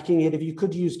people backing it. If you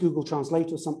could use Google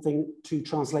Translate or something to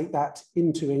translate that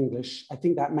into English, I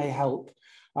think that may help.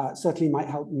 Certainly might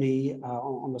help me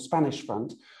on the Spanish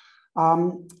front.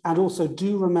 And also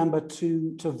do remember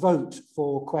to vote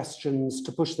for questions,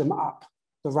 to push them up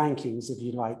the rankings, if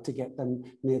you like, to get them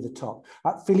near the top.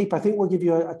 Philippe, I think we'll give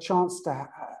you a chance to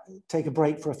take a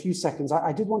break for a few seconds.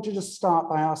 I did want to just start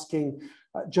by asking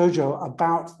Jojo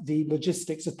about the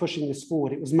logistics of pushing this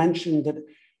forward. It was mentioned that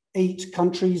 8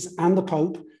 countries and the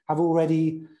Pope have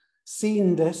already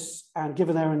seen this and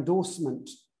given their endorsement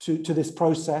to this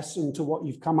process and to what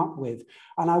you've come up with.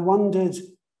 And I wondered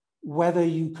whether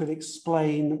you could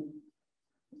explain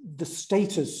the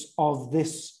status of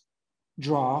this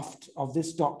draft, of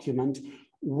this document,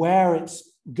 where it's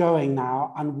going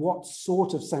now, and what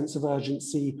sort of sense of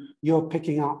urgency you're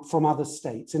picking up from other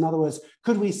states. In other words,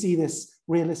 could we see this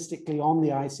realistically on the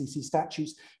ICC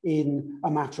statutes in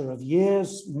a matter of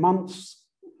years, months?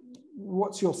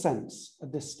 What's your sense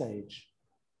at this stage?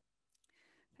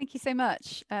 Thank you so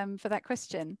much for that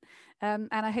question. And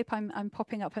I hope I'm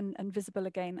popping up and visible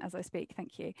again as I speak.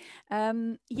 Thank you.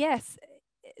 Yes,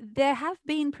 there have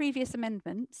been previous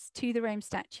amendments to the Rome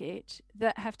Statute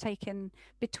that have taken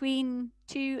between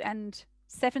 2 and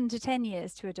 7 to 10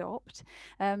 years to adopt.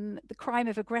 The crime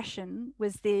of aggression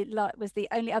was the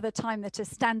only other time that a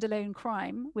standalone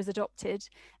crime was adopted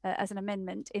as an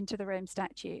amendment into the Rome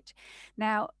Statute.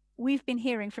 Now, we've been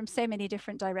hearing from so many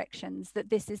different directions that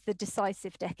this is the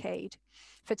decisive decade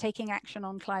for taking action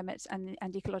on climate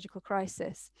and ecological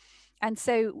crisis. And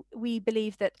so we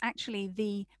believe that actually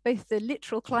both the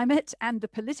literal climate and the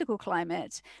political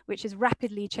climate, which is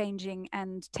rapidly changing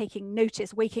and taking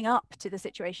notice, waking up to the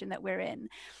situation that we're in,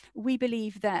 we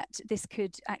believe that this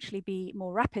could actually be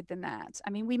more rapid than that.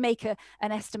 I mean, we make an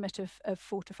estimate of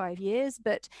 4 to 5 years,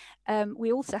 but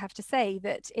we also have to say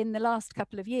that in the last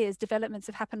couple of years, developments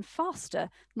have happened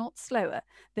faster, not slower,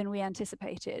 than we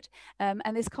anticipated.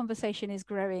 And this conversation is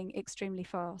growing extremely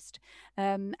fast.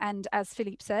 And as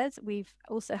Philippe says, we've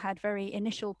also had very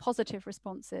initial positive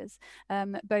responses,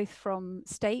 both from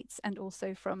states and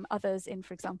also from others in,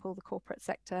 for example, the corporate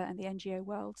sector and the NGO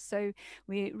world. So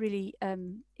we're really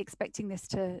expecting this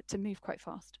to move quite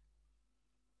fast.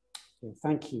 Okay,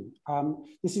 thank you.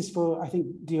 This is for, I think,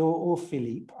 Dior or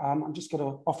Philippe. I'm just going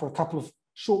to offer a couple of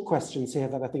short questions here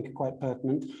that I think are quite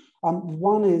pertinent.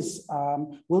 One is,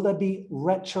 will there be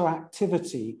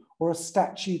retroactivity or a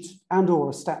statute or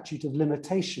a statute of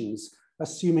limitations,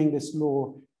 assuming this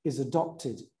law is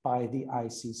adopted by the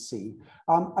ICC?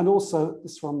 And also,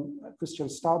 this from Christian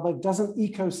Stahlberg, doesn't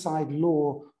ecocide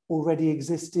law already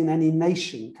exist in any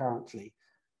nation currently?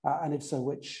 And if so,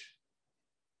 which?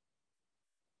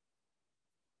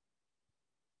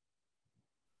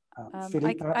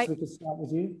 Philippe, perhaps we could start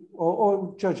with you,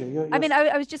 or Jojo. I mean,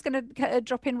 I was just going to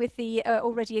drop in with the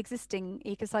already existing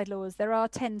ecocide laws. There are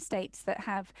 10 states that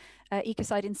have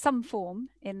ecocide in some form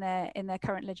in their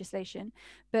current legislation,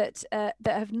 but that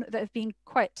have been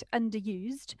quite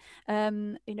underused.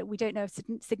 You know, we don't know of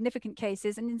significant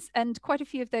cases, and quite a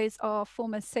few of those are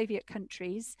former Soviet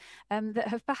countries that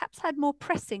have perhaps had more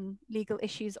pressing legal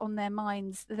issues on their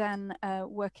minds than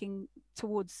working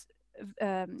towards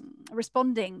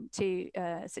responding to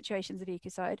situations of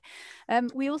ecocide.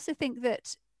 We also think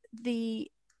that the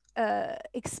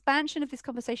expansion of this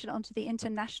conversation onto the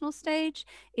international stage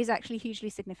is actually hugely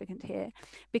significant here,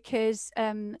 because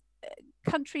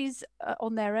countries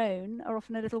on their own are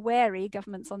often a little wary,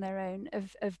 governments on their own,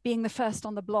 of being the first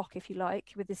on the block, if you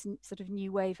like, with this sort of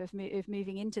new wave of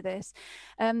moving into this,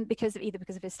 because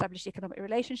of established economic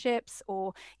relationships,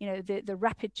 or the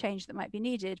rapid change that might be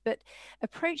needed. But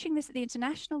approaching this at the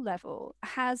international level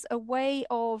has a way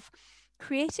of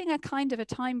creating a kind of a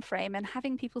time frame and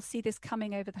having people see this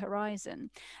coming over the horizon,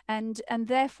 and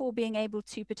therefore being able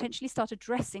to potentially start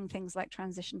addressing things like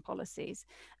transition policies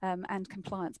and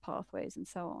compliance pathways and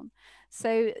so on.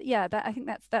 So yeah, I think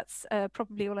that's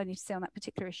probably all I need to say on that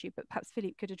particular issue, but perhaps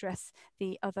Philippe could address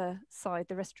the other side,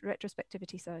 the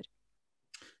retrospectivity side.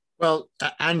 Well,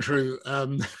 Andrew,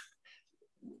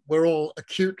 we're all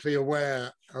acutely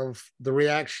aware of the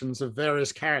reactions of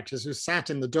various characters who sat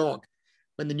in the dock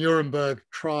when the Nuremberg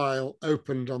trial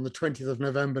opened on the 20th of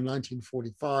November,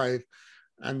 1945,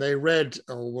 and they read,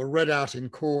 or were read out in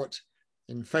court,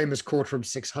 in famous courtroom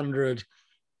 600,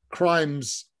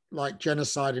 crimes like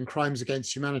genocide and crimes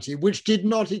against humanity, which did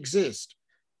not exist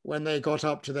when they got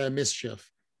up to their mischief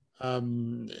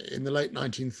in the late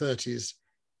 1930s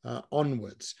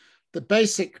onwards. The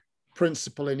basic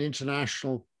principle in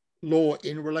international law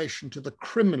in relation to the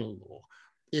criminal law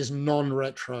is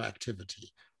non-retroactivity.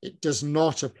 It does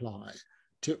not apply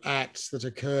to acts that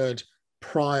occurred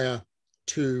prior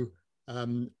to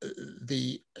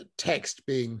the text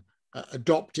being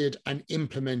adopted and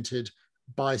implemented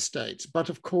by states. But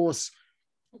of course,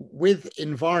 with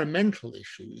environmental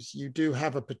issues, you do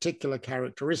have a particular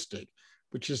characteristic,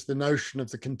 which is the notion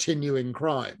of the continuing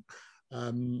crime,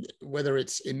 whether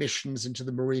it's emissions into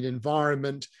the marine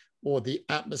environment or the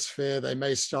atmosphere. They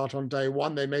may start on day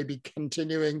one, they may be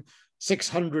continuing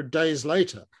 600 days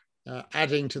later,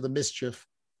 adding to the mischief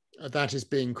that is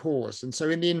being caused. And so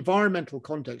in the environmental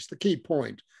context, the key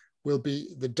point will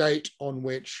be the date on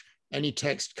which any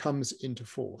text comes into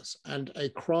force. And a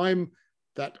crime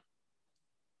that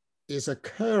is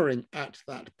occurring at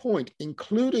that point,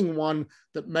 including one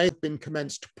that may have been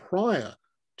commenced prior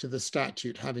to the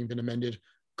statute having been amended,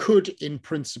 could in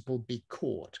principle be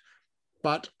caught.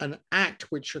 But an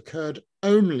act which occurred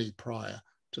only prior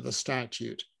to the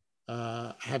statute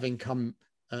having come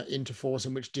into force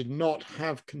and which did not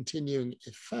have continuing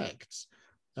effects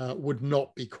would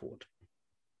not be caught.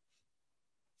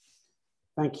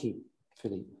 Thank you,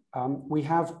 Philippe. We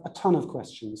have a ton of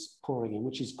questions pouring in,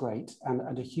 which is great,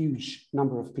 and a huge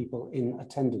number of people in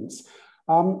attendance.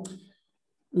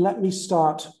 Let me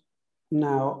start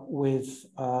now with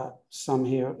some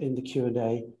here in the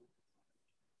Q&A.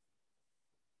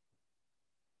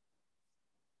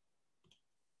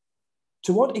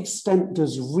 To what extent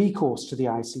does recourse to the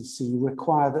ICC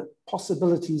require that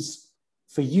possibilities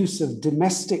for use of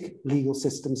domestic legal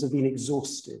systems have been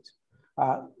exhausted?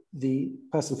 The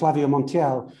person, Flavio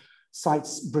Montiel,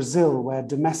 cites Brazil, where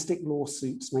domestic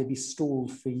lawsuits may be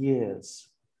stalled for years.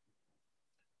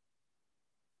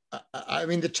 I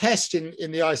mean, the test in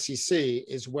the ICC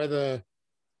is whether,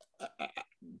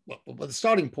 well, the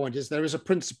starting point is there is a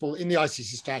principle in the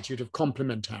ICC statute of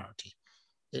complementarity.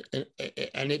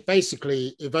 And it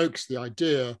basically evokes the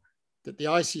idea that the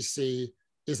ICC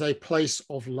is a place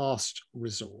of last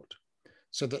resort,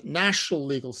 so that national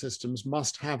legal systems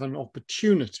must have an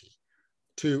opportunity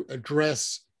to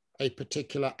address a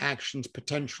particular action's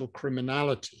potential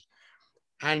criminality.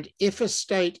 And if a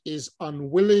state is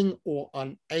unwilling or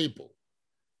unable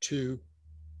to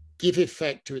give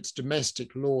effect to its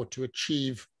domestic law to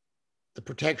achieve the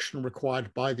protection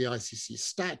required by the ICC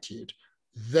statute,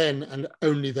 then and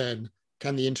only then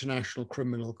can the International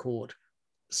Criminal Court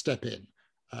step in.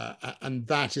 And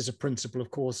that is a principle, of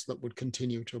course, that would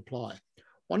continue to apply.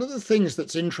 One of the things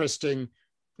that's interesting,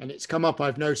 and it's come up,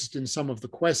 I've noticed in some of the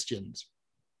questions,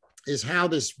 is how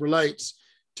this relates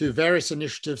to various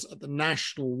initiatives at the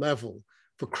national level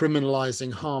for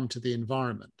criminalizing harm to the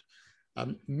environment.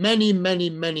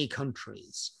 Many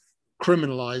countries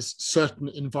criminalize certain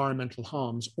environmental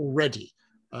harms already.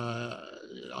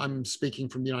 I'm speaking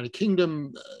from the United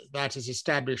Kingdom, that is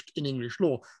established in English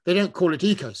law. They don't call it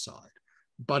ecocide,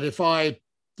 but if I,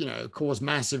 cause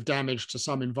massive damage to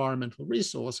some environmental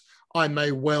resource, I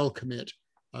may well commit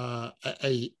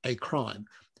a crime.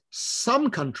 Some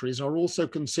countries are also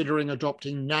considering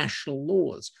adopting national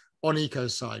laws on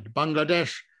ecocide.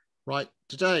 Bangladesh, right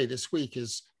today, this week,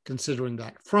 is considering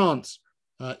that. France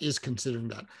is considering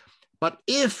that. But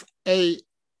if a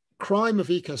crime of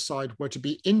ecocide were to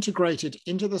be integrated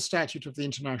into the statute of the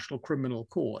International Criminal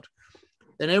Court,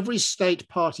 then every state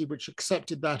party which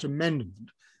accepted that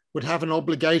amendment would have an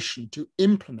obligation to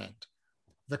implement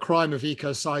the crime of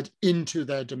ecocide into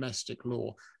their domestic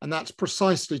law. And that's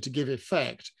precisely to give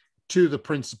effect to the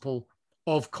principle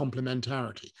of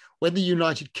complementarity. When the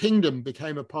United Kingdom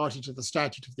became a party to the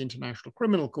statute of the International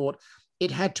Criminal Court,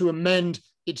 it had to amend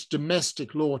its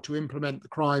domestic law to implement the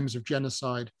crimes of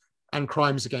genocide and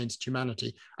crimes against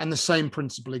humanity. And the same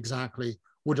principle exactly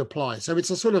would apply. So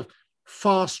it's a sort of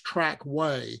fast track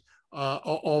way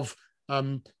of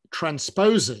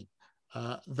transposing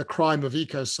the crime of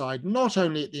ecocide, not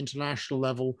only at the international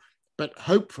level, but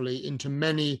hopefully into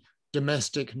many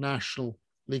domestic national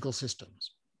legal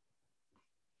systems.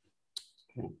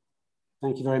 Okay.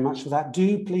 Thank you very much for that.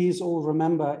 Do please all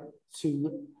remember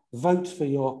to vote for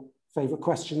your favorite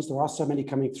questions. There are so many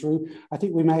coming through. I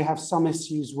think we may have some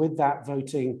issues with that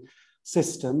voting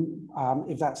system.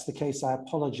 If that's the case, I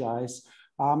apologize.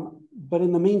 But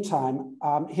in the meantime,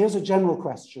 here's a general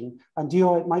question, and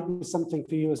Dior, it might be something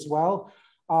for you as well.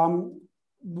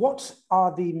 What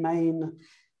are the main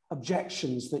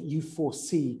objections that you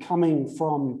foresee coming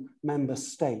from member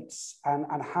states, and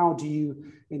how do you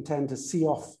intend to see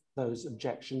off those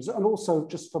objections? And also,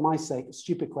 just for my sake, a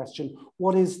stupid question,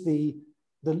 what is the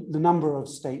number of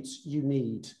states you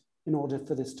need in order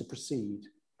for this to proceed?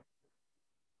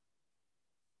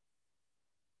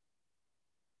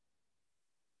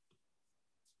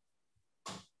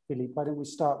 Philippe, why don't we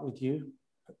start with you?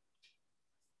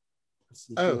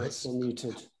 Oh, it's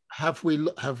muted. Have we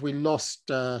lost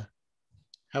Dior?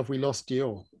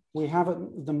 We have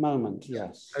at the moment,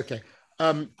 yes. Okay.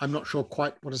 I'm not sure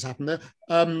quite what has happened there.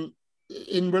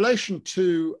 In relation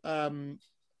to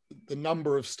the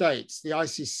number of states, the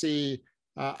ICC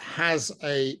has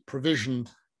a provision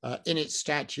in its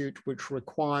statute which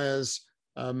requires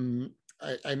a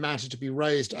matter to be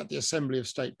raised at the Assembly of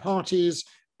State Parties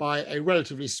by a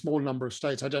relatively small number of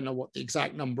states. I don't know what the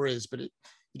exact number is, but you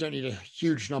don't need a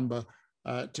huge number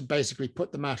to basically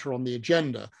put the matter on the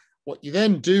agenda. What you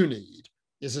then do need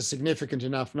is a significant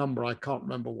enough number, I can't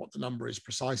remember what the number is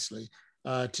precisely,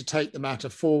 to take the matter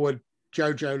forward.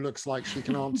 Jojo looks like she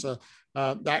can answer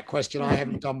that question. I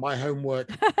haven't done my homework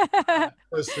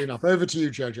closely enough. Over to you,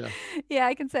 Jojo. Yeah,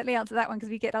 I can certainly answer that one because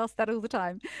we get asked that all the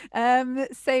time.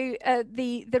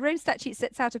 The Rome Statute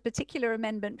sets out a particular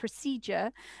amendment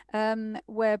procedure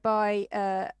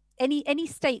whereby any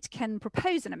state can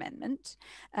propose an amendment,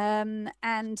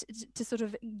 and to sort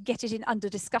of get it in under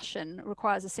discussion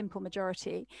requires a simple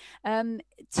majority.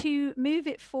 To move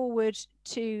it forward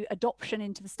to adoption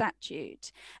into the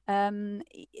statute,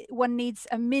 one needs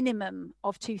a minimum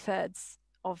of 2/3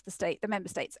 of the member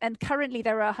states. And currently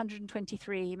there are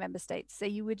 123 member states. So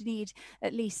you would need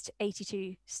at least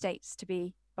 82 states to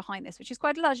be behind this, which is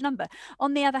quite a large number.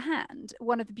 On the other hand,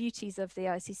 one of the beauties of the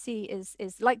ICC is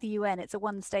like the UN, it's a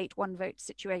one state, one vote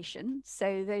situation.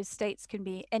 So those states can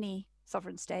be any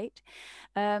sovereign state.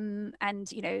 And,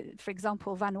 for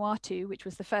example, Vanuatu, which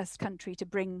was the first country to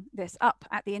bring this up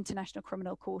at the International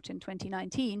Criminal Court in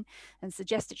 2019 and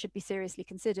suggest it should be seriously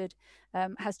considered,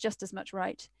 has just as much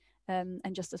right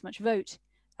and just as much vote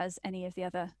as any of the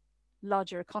other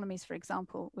larger economies, for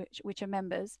example, which are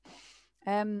members.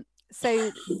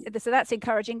 So that's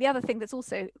encouraging. The other thing that's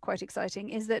also quite exciting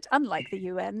is that unlike the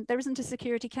UN, there isn't a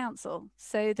Security Council.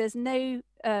 So there's no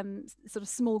sort of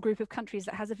small group of countries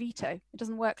that has a veto. It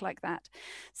doesn't work like that.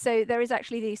 So there is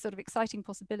actually the sort of exciting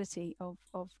possibility of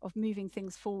moving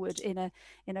things forward in a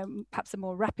perhaps a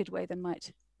more rapid way than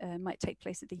might take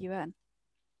place at the UN.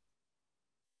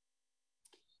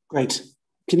 Great.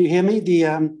 Can you hear me?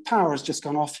 The power has just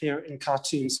gone off here in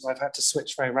Khartoum, so I've had to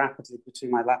switch very rapidly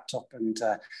between my laptop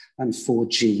and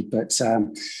 4G. But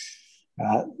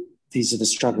these are the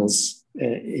struggles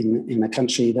in a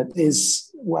country that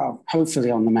is, well, hopefully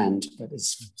on the mend, but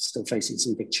is still facing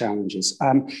some big challenges.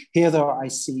 Here, though, I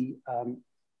see,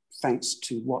 thanks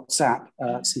to WhatsApp,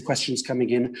 some questions coming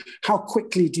in. How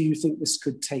quickly do you think this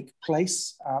could take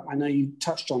place? I know you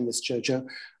touched on this, Jojo.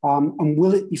 And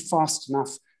will it be fast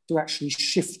enough to actually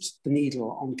shift the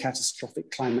needle on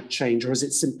catastrophic climate change, or is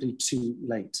it simply too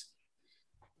late?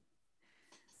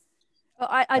 Well,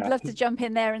 I'd love to jump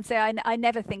in there and say I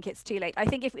never think it's too late. I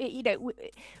think if you know,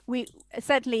 we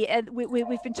certainly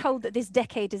we've been told that this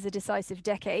decade is a decisive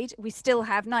decade. We still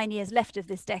have 9 years left of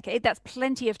this decade. That's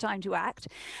plenty of time to act,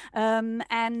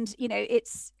 and you know,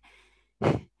 it's.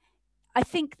 I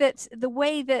think that the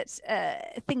way that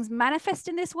things manifest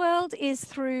in this world is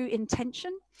through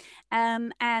intention,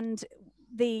 and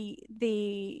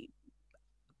the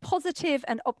positive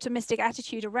and optimistic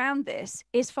attitude around this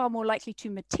is far more likely to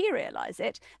materialize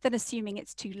it than assuming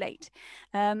it's too late.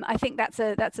 I think that's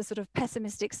a sort of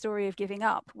pessimistic story of giving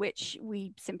up, which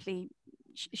we simply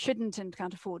shouldn't and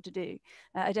can't afford to do.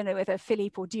 I don't know whether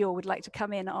Philippe or Dior would like to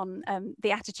come in on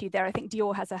the attitude there. I think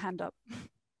Dior has a hand up.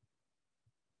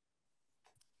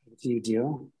 To you,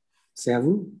 Dior. C'est à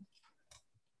vous.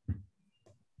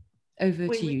 Over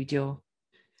to you, Dior.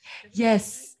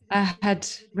 Yes, I had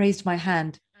raised my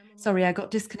hand. Sorry, I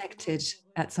got disconnected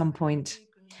at some point.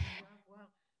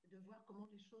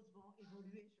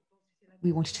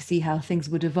 We wanted to see how things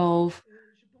would evolve,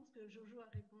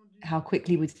 how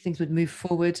quickly things would move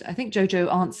forward. I think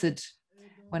Jojo answered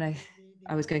when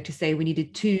I was going to say we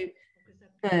needed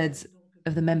 2/3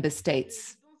 of the member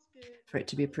states for it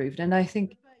to be approved. And I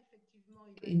think,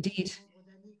 indeed,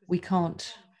 we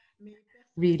can't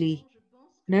really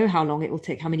know how long it will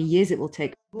take, how many years it will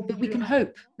take, but we can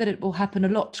hope that it will happen a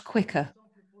lot quicker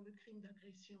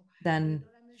than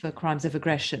for crimes of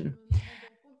aggression.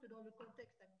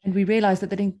 And we realize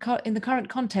that in the current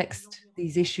context,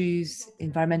 these issues,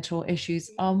 environmental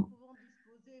issues, are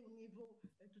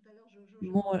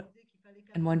more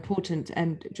and more important.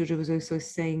 And Jojo was also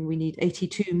saying we need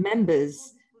 82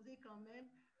 members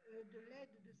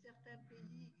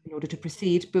in order to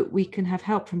proceed, but we can have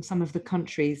help from some of the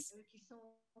countries,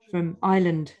 from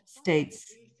island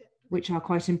states, which are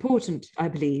quite important, I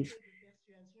believe.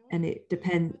 And it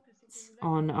depends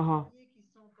on our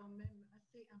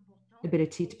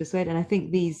ability to persuade. And I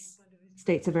think these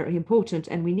states are very important,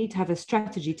 and we need to have a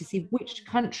strategy to see which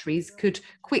countries could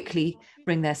quickly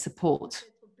bring their support.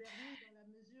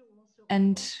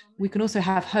 And we can also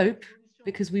have hope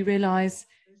because we realize,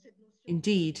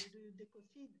 indeed,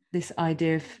 this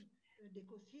idea of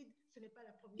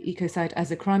ecocide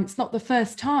as a crime, it's not the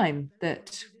first time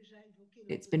that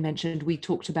it's been mentioned. We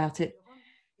talked about it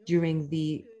during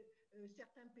the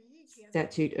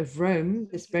Statute of Rome,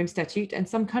 this Rome Statute, and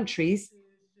some countries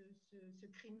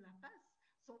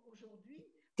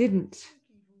didn't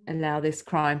allow this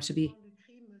crime to be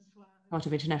part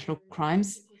of international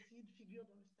crimes.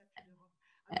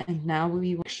 And now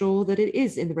we make sure that it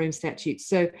is in the Rome Statute.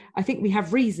 So I think we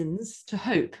have reasons to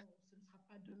hope.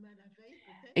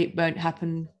 It won't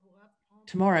happen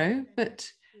tomorrow,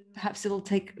 but perhaps it'll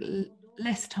take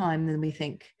less time than we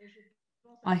think.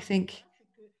 I think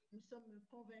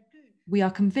we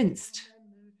are convinced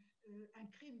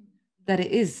that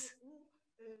it is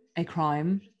a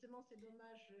crime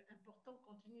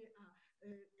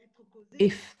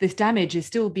if this damage is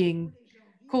still being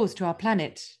caused to our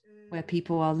planet where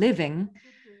people are living.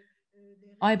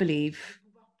 I believe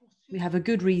we have a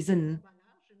good reason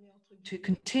to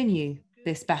continue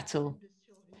this battle.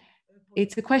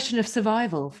 It's a question of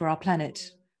survival for our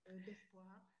planet.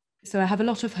 So I have a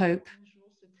lot of hope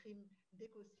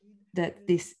that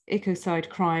this ecocide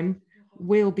crime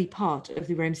will be part of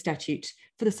the Rome Statute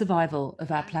for the survival of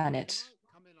our planet.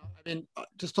 I mean,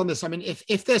 just on this, I mean,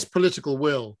 if there's political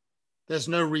will, there's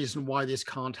no reason why this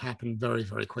can't happen very,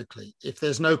 very quickly. If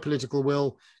there's no political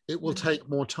will, it will take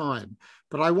more time.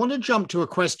 But I want to jump to a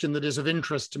question that is of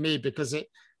interest to me because it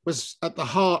was at the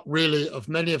heart, really, of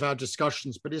many of our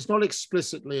discussions, but it's not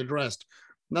explicitly addressed.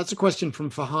 And that's a question from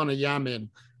Farhana Yamin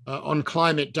on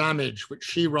climate damage, which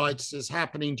she writes is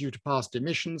happening due to past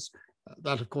emissions.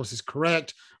 That, of course, is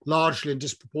correct, largely and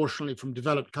disproportionately from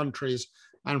developed countries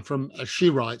and from, as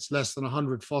she writes, less than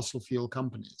 100 fossil fuel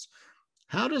companies.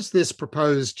 How does this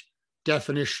proposed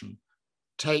definition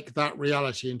take that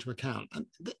reality into account? And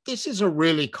this is a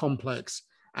really complex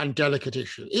and delicate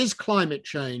issue. Is climate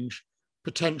change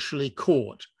potentially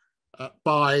caught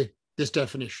by this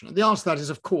definition? And the answer to that is,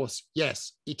 of course,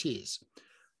 yes, it is.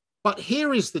 But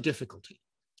here is the difficulty.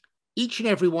 Each and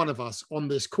every one of us on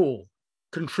this call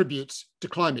contributes to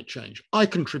climate change. I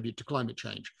contribute to climate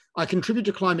change. I contribute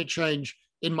to climate change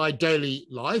in my daily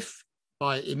life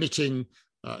by emitting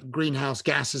greenhouse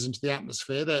gases into the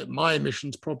atmosphere. My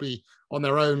emissions probably on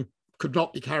their own could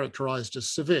not be characterized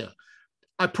as severe.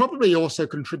 I probably also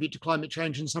contribute to climate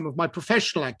change in some of my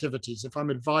professional activities. If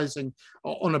I'm advising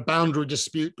on a boundary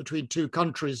dispute between two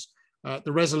countries,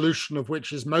 the resolution of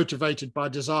which is motivated by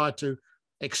desire to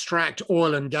extract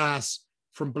oil and gas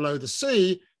from below the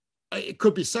sea, it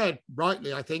could be said,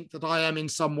 rightly, I think, that I am in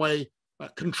some way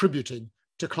contributing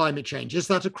to climate change. Is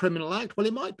that a criminal act? Well,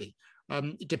 it might be,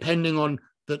 depending on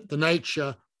the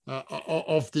nature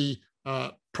of the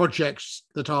projects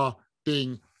that are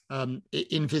being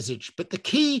envisaged. But the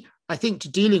key, I think, to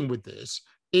dealing with this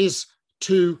is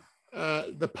to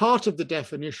the part of the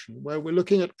definition where we're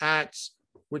looking at acts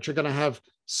which are going to have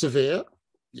severe,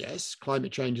 yes,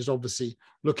 climate change is obviously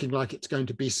looking like it's going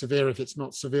to be severe if it's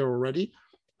not severe already.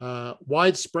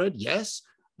 Widespread, yes.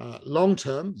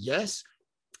 Long-term, yes.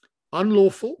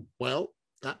 Unlawful, well,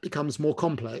 that becomes more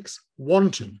complex.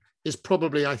 Wanton is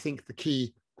probably, I think, the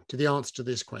key to the answer to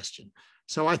this question.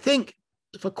 So I think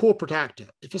if a corporate actor,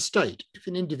 if a state, if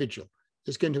an individual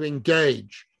is going to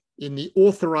engage in the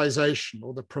authorization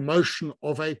or the promotion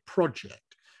of a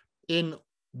project in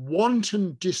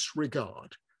wanton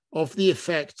disregard of the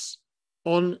effects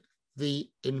on the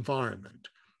environment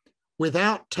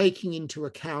without taking into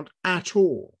account at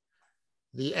all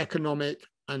the economic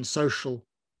and social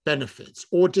benefits,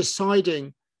 or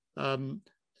deciding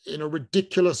in a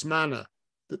ridiculous manner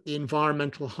that the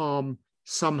environmental harm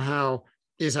somehow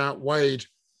is outweighed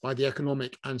by the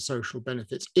economic and social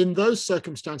benefits. In those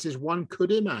circumstances, one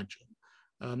could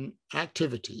imagine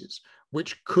activities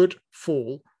which could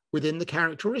fall within the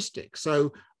characteristics.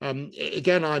 So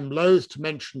again, I'm loath to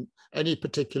mention any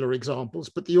particular examples,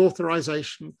 but the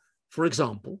authorization, for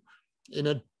example, in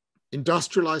an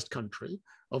industrialized country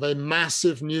of a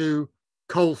massive new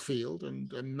coal field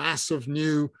and a massive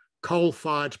new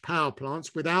coal-fired power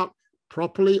plants without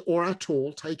properly or at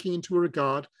all taking into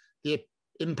regard the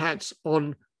impacts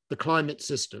on the climate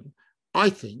system, I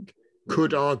think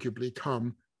could arguably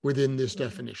come within this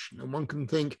definition. And one can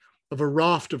think of a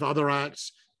raft of other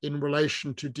acts in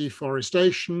relation to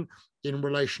deforestation, in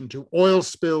relation to oil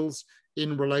spills,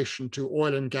 in relation to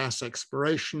oil and gas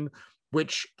exploration,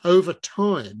 which over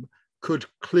time could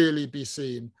clearly be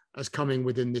seen as coming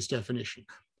within this definition.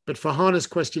 But Farhana's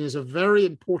question is a very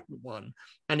important one,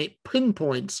 and it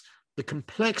pinpoints the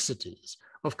complexities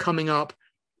of coming up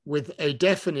with a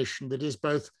definition that is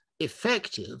both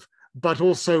effective, but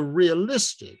also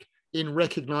realistic in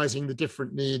recognizing the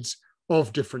different needs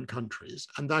of different countries.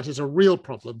 And that is a real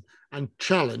problem and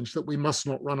challenge that we must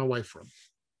not run away from.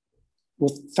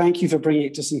 Well, thank you for bringing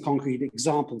it to some concrete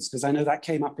examples, because I know that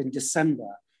came up in December.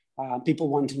 People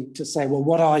wanting to say, well,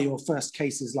 what are your first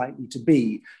cases likely to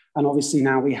be? And obviously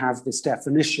now we have this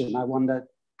definition. I wonder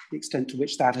the extent to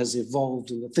which that has evolved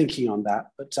and the thinking on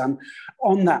that. But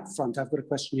on that front, I've got a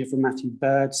question here from Matthew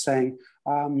Bird saying,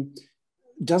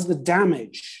 does the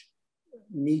damage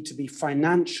need to be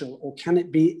financial or can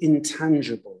it be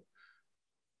intangible?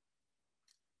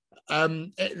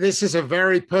 This is a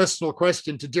very personal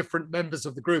question to different members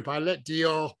of the group. I'll let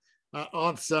Dior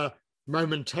answer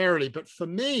momentarily, but for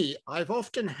me, I've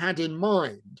often had in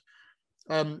mind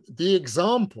the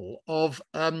example of,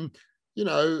 you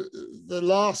know, the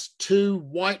last 2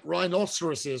 white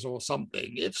rhinoceroses or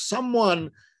something. If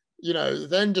someone, you know,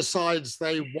 then decides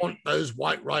they want those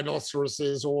white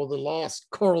rhinoceroses or the last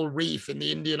coral reef in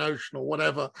the Indian Ocean or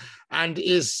whatever, and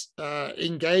is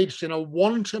engaged in a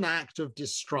wanton act of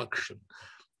destruction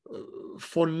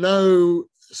for no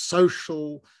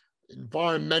social,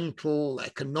 environmental,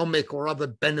 economic, or other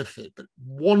benefit, but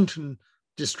wanton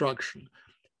destruction,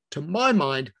 to my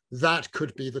mind, that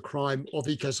could be the crime of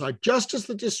ecocide, just as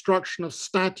the destruction of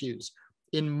statues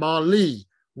in Mali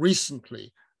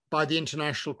recently by the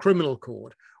International Criminal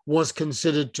Court was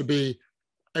considered to be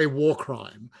a war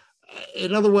crime.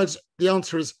 In other words, the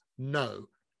answer is no.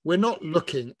 We're not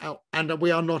looking out, and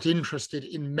we are not interested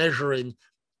in measuring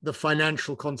the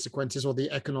financial consequences or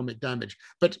the economic damage.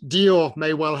 But Dior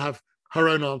may well have her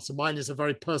own answer. Mine is a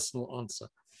very personal answer.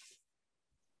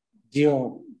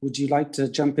 Dior, would you like to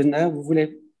jump in there? Vous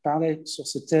voulez parler sur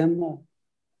ce thème?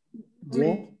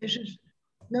 Dior?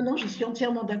 Non, je suis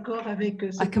entièrement d'accord avec.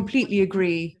 I completely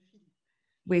agree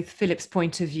with Philippe's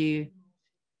point of view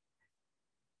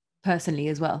personally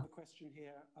as well. Question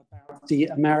here about the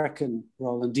American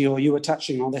role, and Dior, you were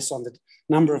touching on this, on the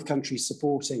number of countries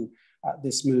supporting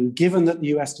this move. Given that the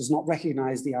US does not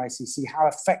recognize the ICC, how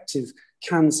effective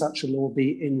can such a law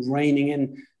be in reining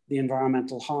in the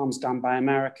environmental harms done by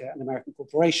America and American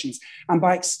corporations? And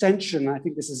by extension, I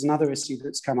think this is another issue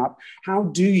that's come up, how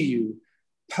do you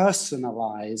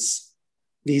personalize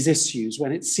these issues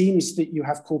when it seems that you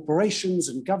have corporations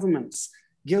and governments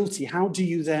guilty? How do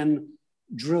you then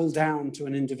drill down to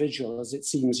an individual, as it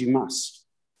seems you must?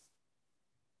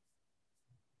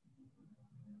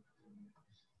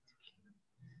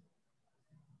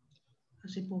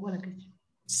 C'est pour moi la question.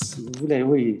 Si vous voulez,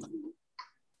 oui.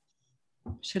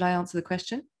 Should I answer the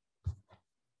question?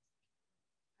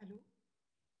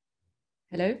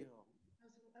 Hello?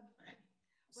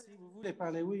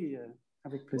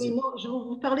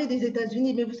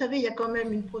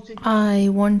 I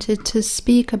wanted to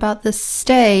speak about the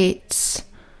States.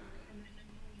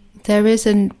 There is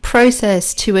a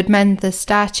process to amend the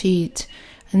statute,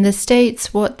 and the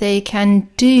States, what they can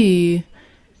do,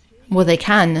 well, they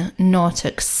can not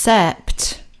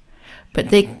accept, but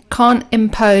they can't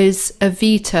impose a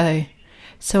veto.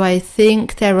 So I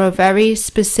think there are very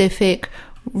specific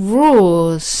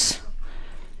rules.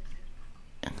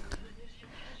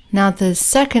 Now, the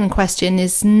second question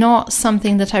is not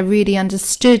something that I really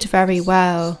understood very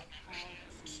well.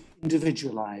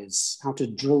 Individualize, how to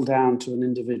drill down to an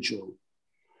individual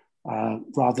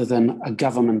rather than a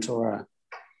government or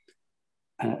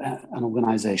an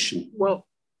organization. Well,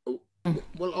 I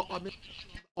mean,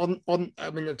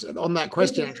 on that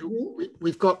question, Andrew,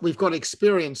 we've got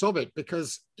experience of it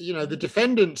because, you know, the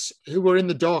defendants who were in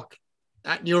the dock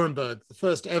at Nuremberg, the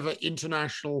first ever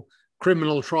international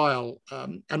criminal trial,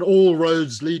 and all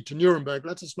roads lead to Nuremberg.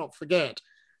 Let us not forget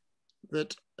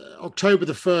that October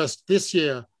the 1st this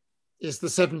year is the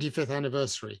 75th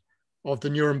anniversary of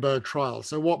the Nuremberg trial.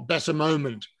 So what better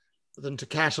moment than to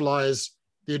catalyze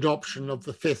the adoption of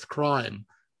the fifth crime,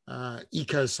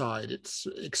 ecocide. It's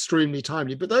extremely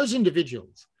timely. But those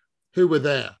individuals who were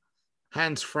there,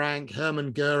 Hans Frank,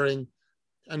 Hermann Goering,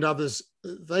 and others,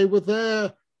 they were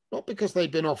there not because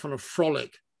they'd been off on a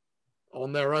frolic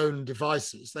on their own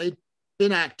devices. They'd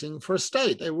been acting for a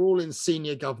state. They were all in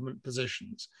senior government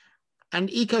positions. And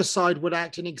ecocide would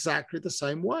act in exactly the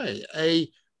same way. A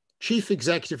chief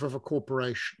executive of a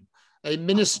corporation, a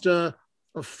minister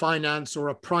of finance, or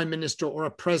a prime minister or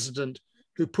a president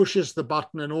who pushes the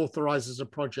button and authorizes a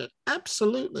project,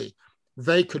 absolutely,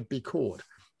 they could be caught.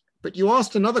 But you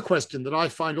asked another question that I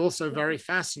find also very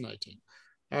fascinating.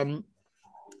 And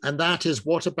that is,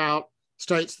 what about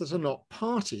states that are not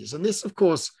parties? And this, of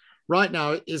course, right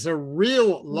now is a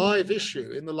real live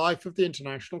issue in the life of the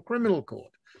International Criminal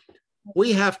Court.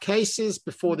 We have cases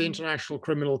before the International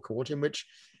Criminal Court in which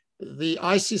the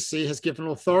ICC has given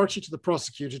authority to the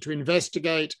prosecutor to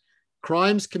investigate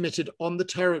crimes committed on the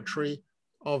territory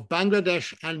of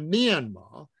Bangladesh and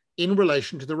Myanmar in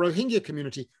relation to the Rohingya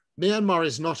community. Myanmar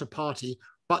is not a party,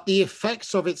 but the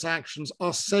effects of its actions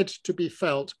are said to be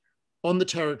felt on the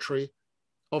territory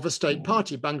of a state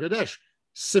party, Bangladesh.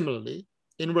 Similarly,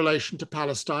 in relation to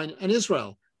Palestine and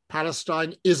Israel.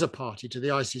 Palestine is a party to the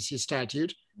ICC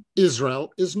statute.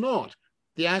 Israel is not.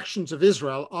 The actions of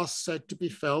Israel are said to be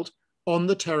felt on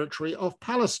the territory of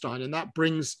Palestine, and that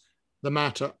brings the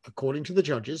matter, according to the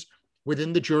judges,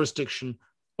 within the jurisdiction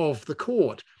of the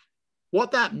court.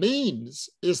 What that means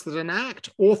is that an act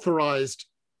authorized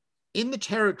in the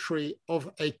territory of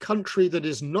a country that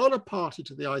is not a party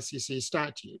to the ICC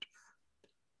statute,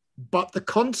 but the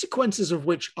consequences of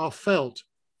which are felt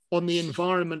on the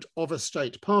environment of a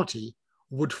state party,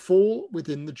 would fall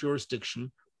within the jurisdiction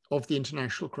of the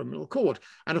International Criminal Court.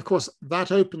 And of course,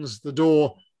 that opens the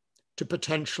door to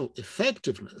potential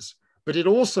effectiveness, but it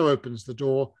also opens the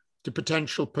door to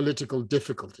potential political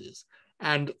difficulties.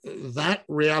 And that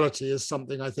reality is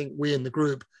something I think we in the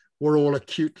group were all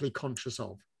acutely conscious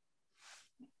of.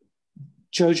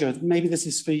 Jojo, maybe this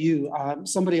is for you.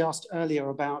 Somebody asked earlier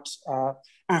about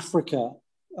Africa,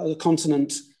 the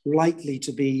continent likely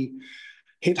to be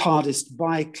hit hardest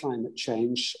by climate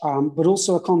change, but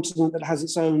also a continent that has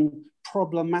its own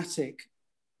problematic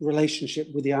relationship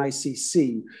with the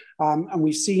ICC. And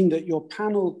we've seen that your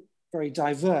panel very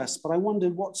diverse, but I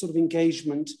wondered what sort of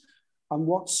engagement and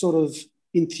what sort of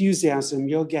enthusiasm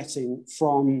you're getting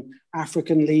from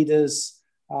African leaders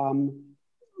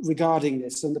regarding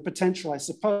this and the potential, I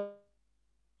suppose.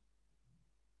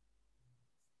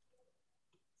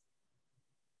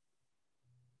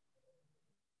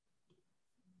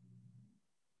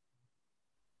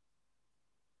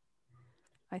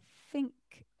 I think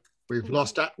we've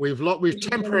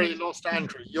temporarily lost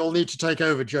Andrew. You'll need to take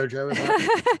over, Jojo.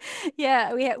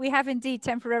 Yeah, we have indeed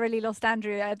temporarily lost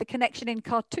Andrew. The connection in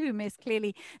Khartoum is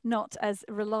clearly not as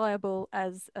reliable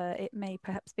as it may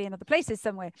perhaps be in other places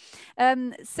somewhere.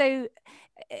 So,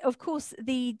 of course,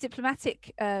 the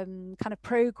diplomatic kind of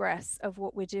progress of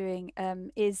what we're doing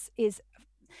is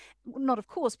not of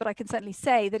course, but I can certainly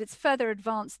say that it's further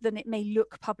advanced than it may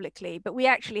look publicly. But we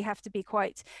actually have to be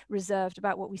quite reserved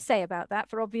about what we say about that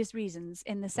for obvious reasons,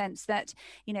 in the sense that,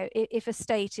 you know, if a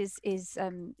state is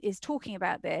talking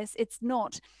about this, it's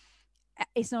not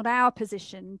it's not our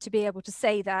position to be able to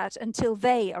say that until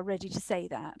they are ready to say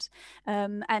that.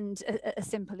 And a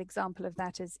simple example of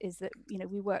that is that, you know,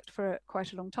 we worked for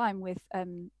quite a long time with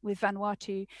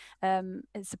Vanuatu,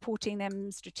 supporting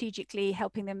them strategically,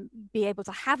 helping them be able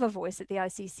to have a voice at the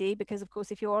ICC, because of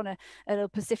course if you're on a little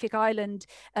Pacific island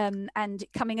and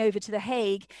coming over to The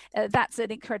Hague, that's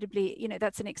an incredibly, you know,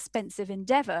 that's an expensive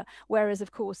endeavor, whereas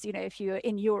of course, you know, if you're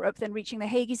in Europe, then reaching The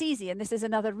Hague is easy. And this is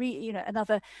another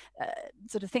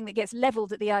sort of thing that gets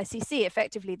leveled at the ICC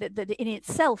effectively, that in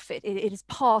itself it is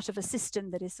part of a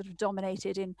system that is sort of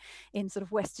dominated in sort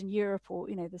of Western Europe, or,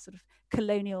 you know, the sort of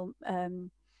colonial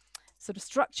sort of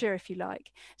structure, if you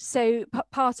like. So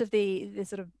part of the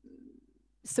sort of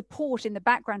support in the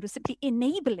background was simply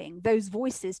enabling those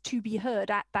voices to be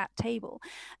heard at that table,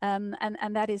 and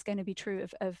that is going to be true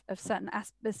of certain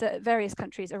various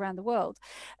countries around the world.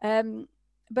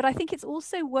 But I think it's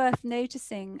also worth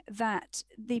noticing that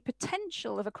the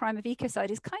potential of a crime of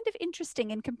ecocide is kind of interesting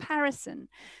in comparison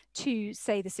to,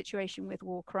 say, the situation with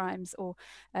war crimes or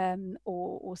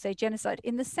say genocide,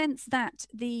 in the sense that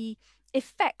the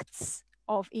effects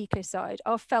of ecocide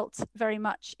are felt very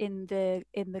much in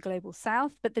the global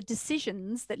south, but the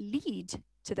decisions that lead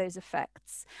to those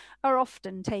effects are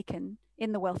often taken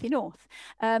in the wealthy north.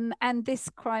 And this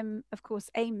crime, of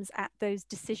course, aims at those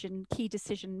key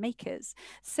decision makers.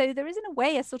 So there is, in a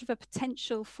way, a sort of a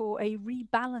potential for a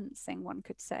rebalancing, one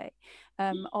could say,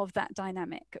 of that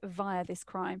dynamic via this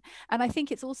crime. And I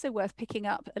think it's also worth picking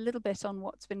up a little bit on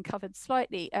what's been covered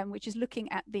slightly, which is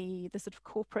looking at the sort of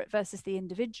corporate versus the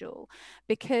individual,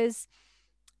 because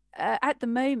at the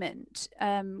moment,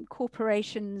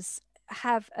 corporations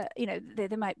have, you know,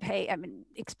 they might pay, I mean,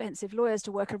 expensive lawyers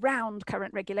to work around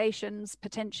current regulations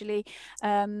potentially,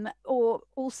 or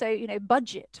also, you know,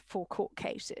 budget for court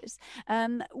cases.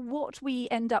 What we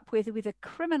end up with a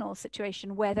criminal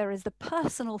situation where there is the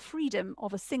personal freedom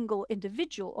of a single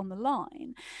individual on the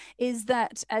line is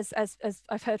that, as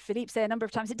I've heard Philippe say a number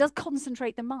of times, it does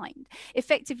concentrate the mind.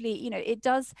 Effectively, you know, it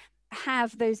does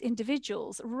have those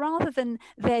individuals, rather than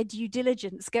their due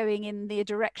diligence going in the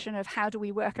direction of how do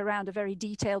we work around a very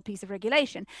detailed piece of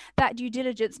regulation, that due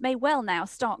diligence may well now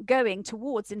start going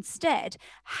towards, instead,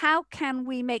 how can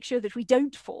we make sure that we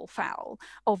don't fall foul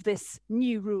of this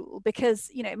new rule,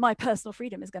 because, you know, my personal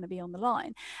freedom is going to be on the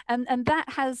line. And that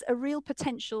has a real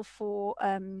potential for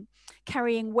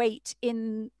carrying weight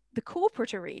in the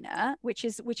corporate arena, which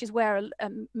is where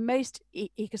most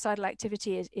ecocidal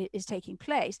activity is taking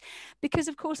place, because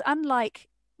of course, unlike,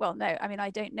 well, no, I mean,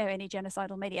 I don't know any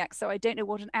genocidal maniacs, so I don't know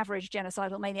what an average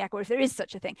genocidal maniac, or if there is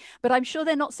such a thing, but I'm sure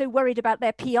they're not so worried about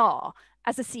their PR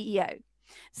as a CEO.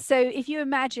 So if you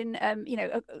imagine, you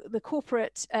know, the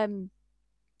corporate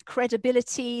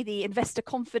credibility, the investor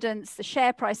confidence, the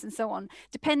share price, and so on,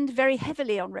 depend very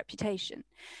heavily on reputation.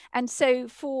 And so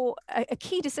for a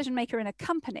key decision maker in a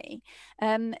company,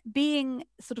 being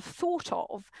sort of thought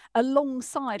of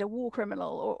alongside a war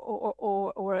criminal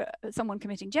or someone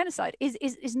committing genocide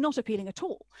is not appealing at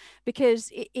all,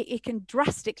 because it can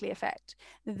drastically affect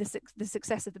the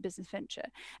success of the business venture.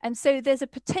 And so there's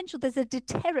a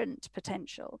deterrent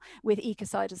potential with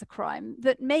ecocide as a crime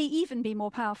that may even be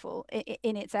more powerful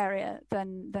in its area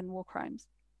than war crimes.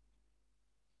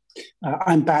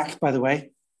 I'm back, by the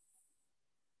way.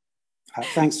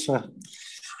 Thanks for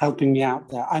helping me out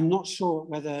there. I'm not sure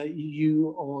whether you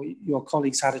or your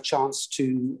colleagues had a chance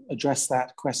to address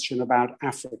that question about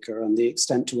Africa and the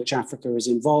extent to which Africa is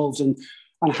involved, and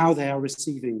how they are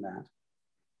receiving that,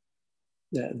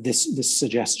 this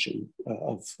suggestion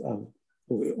of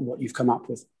what you've come up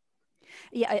with.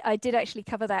 Yeah, I did actually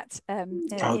cover that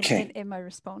okay. in my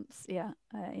response, yeah,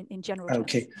 in general terms.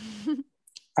 Okay.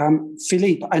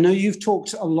 Philippe, I know you've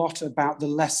talked a lot about the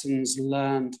lessons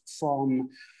learned from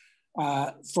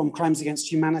crimes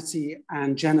against humanity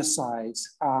and genocide,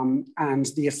 and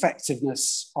the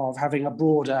effectiveness of having a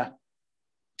broader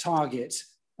target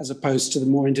as opposed to the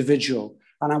more individual.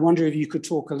 And I wonder if you could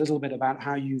talk a little bit about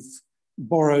how you've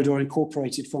borrowed or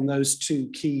incorporated from those two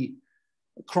key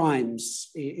crimes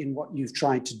in what you've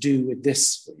tried to do with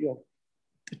this,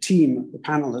 the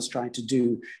panel has tried to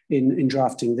do in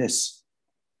drafting this.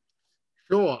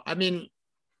 Sure. I mean,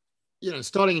 you know,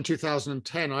 starting in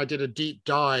 2010, I did a deep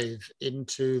dive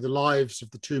into the lives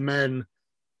of the two men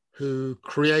who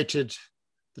created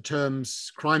the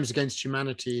terms crimes against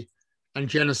humanity and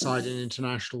genocide in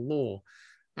international law.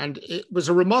 And it was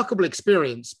a remarkable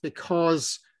experience,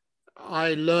 because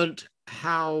I learned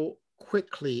how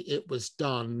quickly it was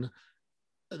done,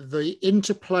 the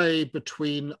interplay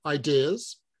between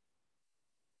ideas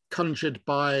conjured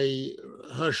by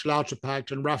Hersch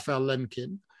Lauterpacht and Raphael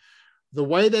Lemkin, the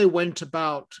way they went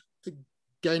about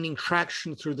gaining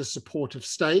traction through the support of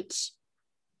states,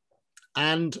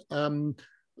 and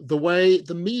the way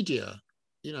the media,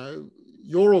 you know,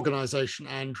 your organization,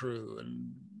 Andrew,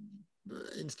 and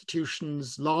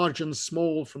institutions large and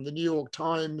small, from the New York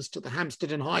Times to the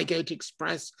Hampstead and Highgate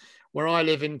Express, where I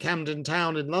live in Camden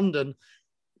Town in London,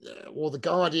 or the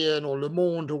Guardian or Le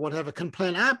Monde or whatever, can play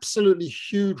an absolutely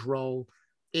huge role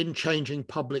in changing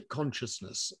public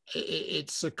consciousness.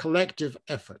 It's a collective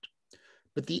effort.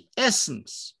 But the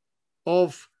essence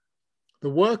of the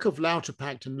work of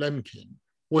Lauterpacht and Lemkin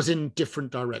was in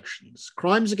different directions.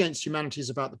 Crimes against humanity is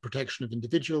about the protection of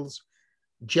individuals.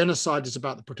 Genocide is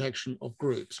about the protection of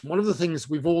groups. One of the things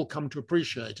we've all come to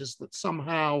appreciate is that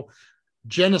somehow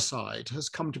genocide has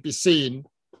come to be seen,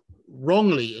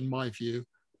 wrongly in my view,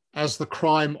 as the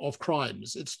crime of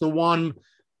crimes. It's the one,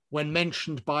 when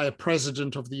mentioned by a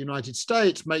president of the United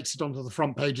States, makes it onto the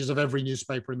front pages of every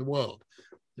newspaper in the world.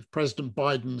 If President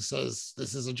Biden says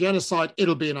this is a genocide,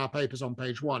 it'll be in our papers on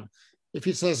page 1. If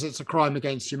he says it's a crime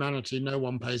against humanity, no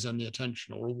one pays any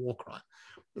attention, or a war crime.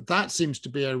 But that seems to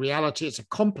be a reality. It's a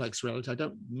complex reality. I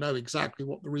don't know exactly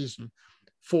what the reason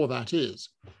for that is.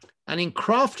 And in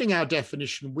crafting our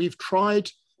definition, we've tried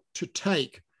to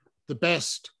take the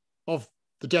best of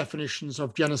the definitions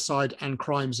of genocide and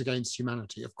crimes against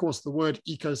humanity. Of course, the word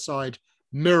ecocide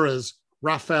mirrors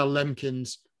Raphael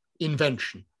Lemkin's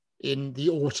invention in the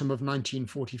autumn of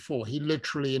 1944. He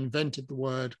literally invented the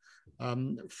word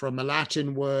from a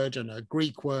Latin word and a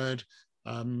Greek word,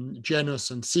 genus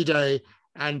and side,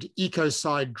 and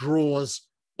ecocide draws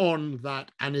on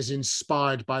that and is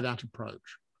inspired by that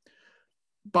approach.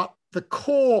 But the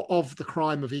core of the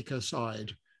crime of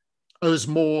ecocide owes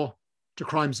more to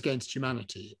crimes against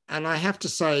humanity. And I have to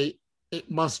say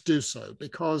it must do so,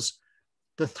 because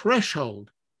the threshold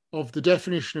of the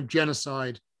definition of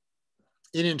genocide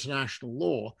in international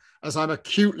law, as I'm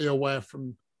acutely aware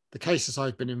from the cases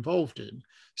I've been involved in,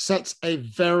 sets a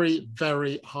very,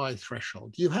 very high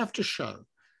threshold. You have to show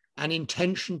an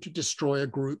intention to destroy a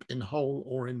group in whole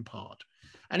or in part.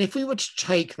 And if we were to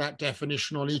take that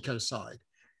definition on ecocide,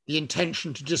 the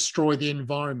intention to destroy the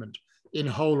environment in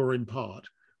whole or in part,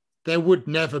 there would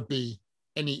never be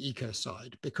any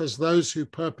ecocide, because those who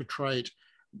perpetrate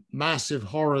massive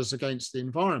horrors against the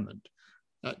environment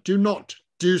do not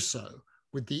do so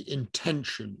with the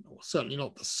intention, or certainly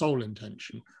not the sole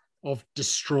intention, of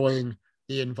destroying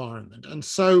the environment. And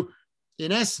so,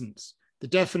 in essence, the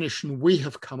definition we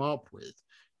have come up with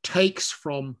takes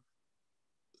from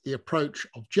the approach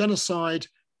of genocide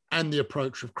and the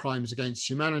approach of crimes against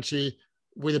humanity,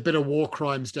 with a bit of war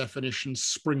crimes definition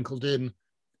sprinkled in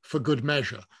for good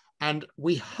measure. And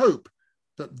we hope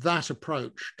that that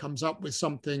approach comes up with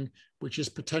something which is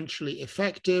potentially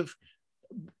effective,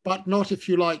 but not, if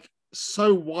you like,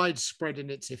 so widespread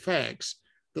in its effects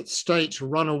that states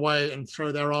run away and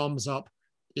throw their arms up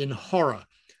in horror.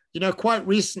 You know, quite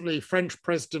recently, French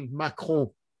President Macron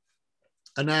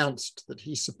announced that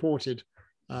he supported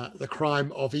the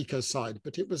crime of ecocide,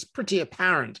 but it was pretty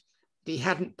apparent that he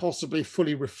hadn't possibly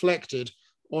fully reflected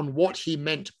on what he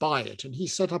meant by it. And he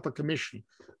set up a commission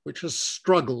which has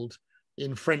struggled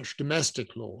in French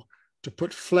domestic law to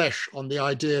put flesh on the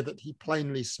idea that he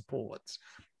plainly supports.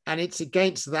 And it's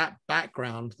against that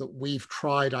background that we've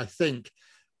tried, I think,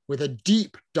 with a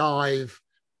deep dive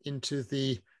into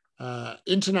the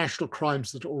international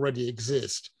crimes that already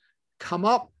exist,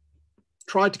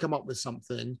 tried to come up with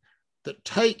something that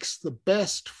takes the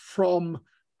best from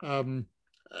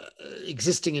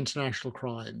existing international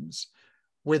crimes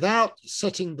without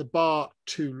setting the bar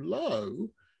too low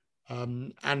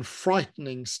and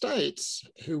frightening states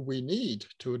who we need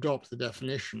to adopt the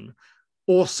definition,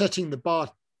 or setting the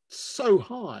bar so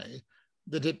high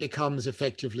that it becomes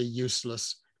effectively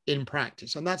useless in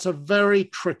practice. And that's a very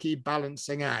tricky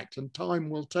balancing act, and time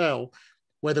will tell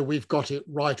whether we've got it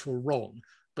right or wrong.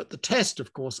 But the test,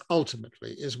 of course,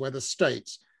 ultimately is whether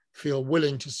states feel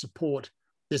willing to support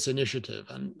this initiative.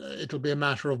 And it'll be a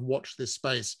matter of watch this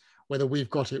space, whether we've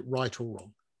got it right or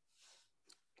wrong.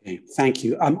 Okay, thank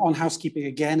you. On housekeeping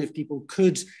again, if people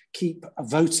could keep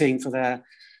voting for their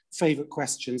favorite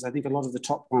questions. I think a lot of the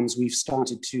top ones we've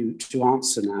started to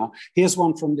answer now. Here's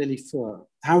one from Lily Fur.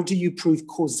 How do you prove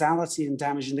causality and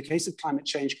damage in the case of climate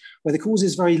change, where the cause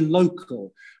is very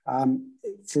local,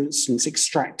 for instance,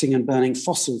 extracting and burning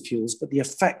fossil fuels, but the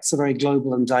effects are very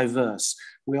global and diverse?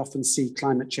 We often see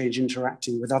climate change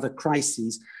interacting with other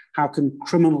crises. How can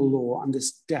criminal law and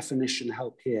this definition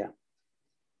help here?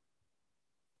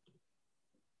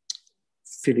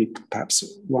 Philippe, perhaps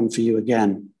one for you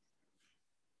again.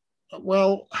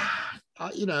 Well,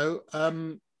 you know,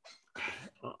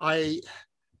 I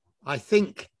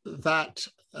think that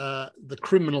the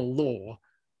criminal law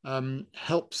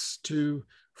helps to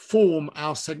form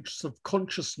our sense of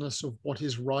consciousness of what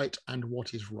is right and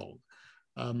what is wrong.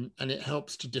 And it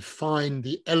helps to define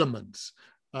the elements.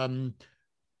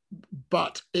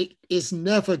 But it is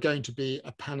never going to be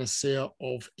a panacea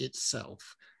of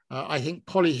itself. I think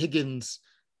Polly Higgins,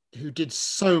 who did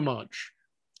so much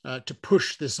to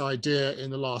push this idea in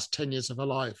the last 10 years of her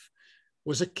life,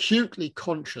 was acutely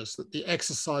conscious that the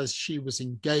exercise she was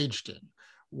engaged in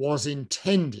was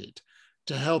intended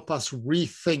to help us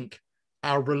rethink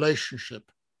our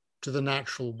relationship to the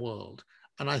natural world.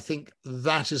 And I think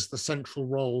that is the central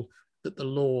role that the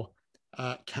law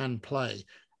can play.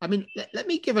 I mean, let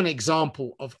me give an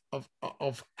example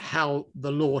of how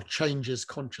the law changes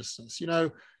consciousness. You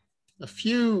know,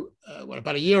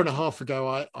 about a year and a half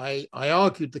ago, I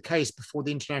argued the case before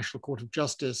the International Court of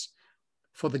Justice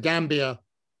for the Gambia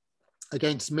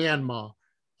against Myanmar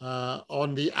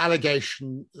on the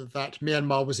allegation that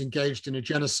Myanmar was engaged in a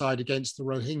genocide against the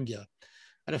Rohingya.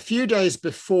 And a few days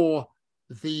before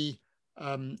the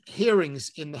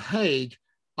hearings in The Hague,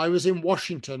 I was in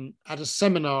Washington at a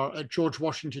seminar at George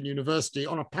Washington University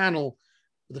on a panel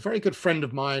with a very good friend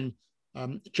of mine,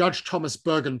 Judge Thomas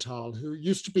Bergenthal, who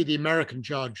used to be the American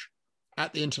judge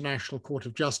at the International Court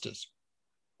of Justice.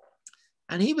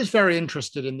 And he was very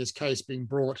interested in this case being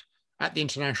brought at the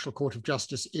International Court of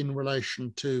Justice in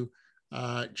relation to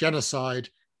genocide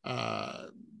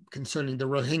concerning the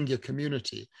Rohingya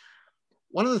community.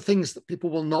 One of the things that people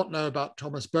will not know about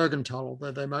Thomas Bergenthal,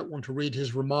 although they might want to read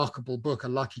his remarkable book, A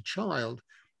Lucky Child,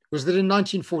 was that in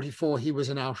 1944, he was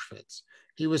in Auschwitz.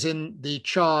 He was in the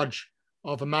charge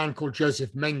of a man called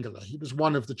Joseph Mengele. He was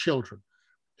one of the children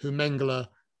who Mengele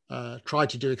tried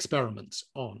to do experiments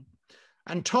on.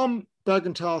 And Tom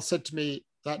Bergenthal said to me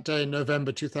that day in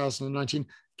November 2019,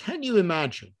 can you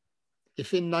imagine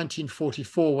if in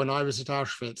 1944, when I was at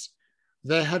Auschwitz,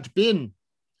 there had been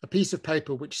a piece of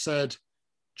paper which said,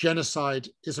 genocide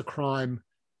is a crime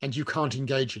and you can't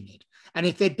engage in it. And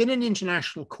if there'd been an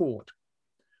international court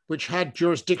which had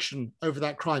jurisdiction over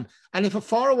that crime, and if a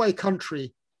faraway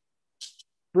country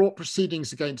brought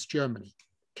proceedings against Germany,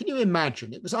 can you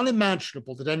imagine? It was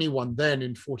unimaginable that anyone then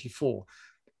in 44.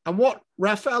 And what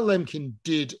Raphael Lemkin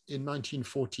did in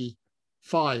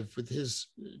 1945 with his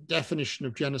definition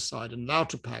of genocide and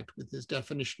Lauterpact with his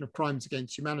definition of crimes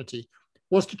against humanity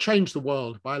was to change the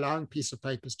world by allowing a piece of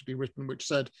papers to be written which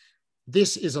said,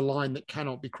 this is a line that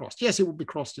cannot be crossed. Yes, it will be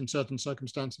crossed in certain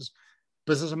circumstances,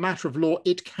 but as a matter of law,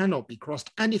 it cannot be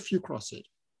crossed. And if you cross it,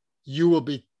 you will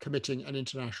be committing an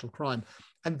international crime.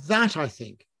 And that, I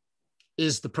think,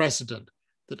 is the precedent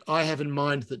that I have in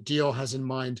mind, that Dior has in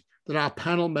mind, that our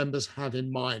panel members have in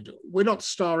mind. We're not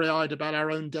starry-eyed about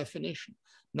our own definition.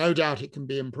 No doubt it can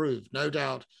be improved. No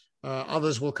doubt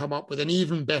others will come up with an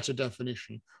even better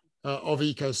definition of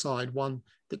ecocide, one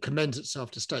that commends itself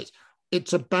to states.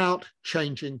 It's about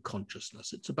changing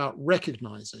consciousness. It's about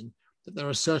recognizing that there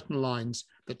are certain lines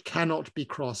that cannot be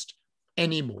crossed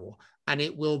anymore. And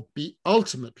it will be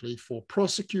ultimately for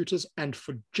prosecutors and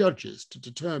for judges to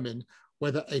determine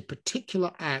whether a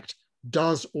particular act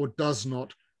does or does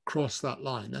not cross that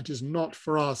line. That is not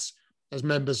for us as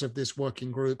members of this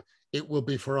working group. It will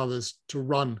be for others to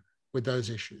run with those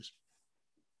issues.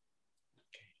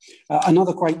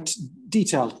 Another quite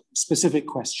detailed, specific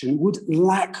question. Would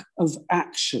lack of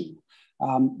action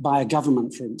by a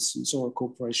government, for instance, or a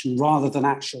corporation, rather than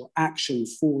actual action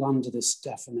fall under this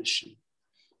definition?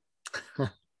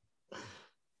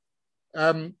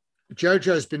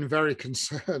 Jojo's been very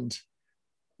concerned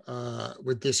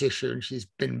with this issue, and she's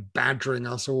been badgering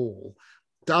us all.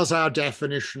 Does our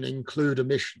definition include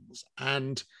emissions?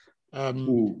 And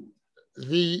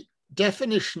the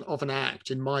definition of an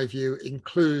act, in my view,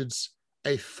 includes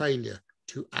a failure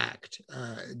to act.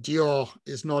 Dior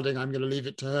is nodding. I'm going to leave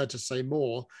it to her to say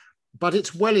more, but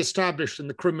it's well established in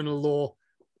the criminal law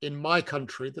in my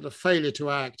country that a failure to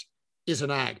act is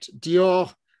an act.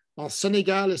 Dior, en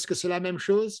Sénégal, est-ce que c'est la même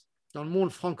chose dans le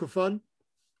monde francophone?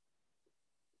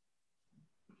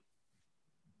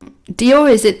 Dior,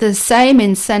 is it the same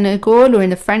in Senegal or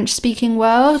in the French-speaking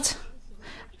world?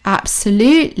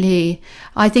 Absolutely.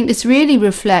 I think this really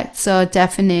reflects our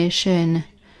definition.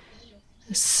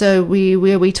 So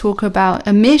we talk about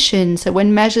emissions, so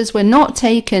when measures were not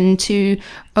taken to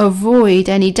avoid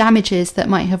any damages that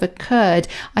might have occurred,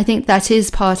 I think that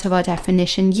is part of our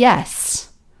definition, yes.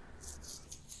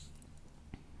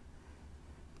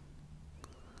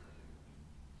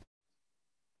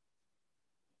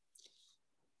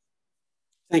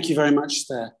 Thank you very much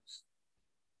there.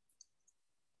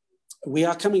 We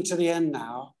are coming to the end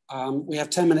now. We have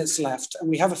 10 minutes left and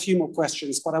we have a few more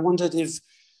questions, but I wondered if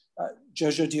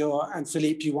Jojo, Dior, and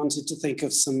Philippe, you wanted to think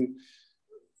of some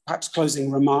perhaps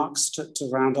closing remarks to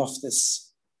round off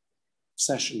this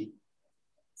session.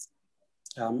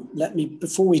 Let me,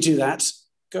 before we do that,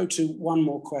 go to one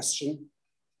more question.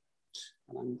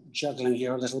 And I'm juggling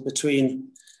here a little between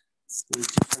the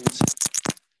different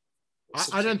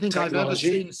I don't think I've ever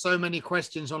seen so many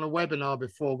questions on a webinar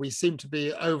before. We seem to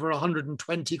be over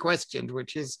 120 questions,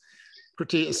 which is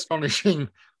pretty astonishing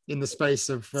in the space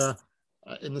of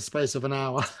an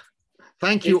hour.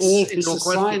 Thank you all for your questions. It's a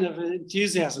sign of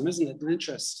enthusiasm, isn't it? An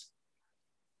interest.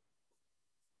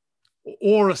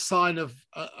 Or a sign of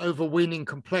overweening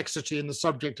complexity in the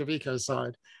subject of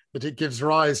ecocide, that it gives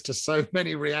rise to so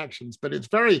many reactions. But it's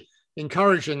very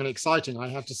encouraging and exciting, I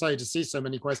have to say, to see so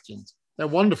many questions. They're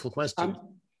wonderful questions.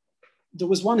 There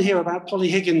was one here about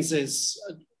Polly Higgins's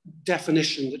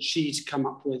definition that she'd come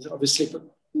up with, obviously, but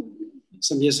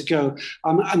some years ago,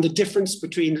 and the difference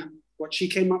between what she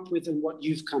came up with and what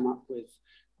you've come up with,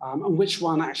 and which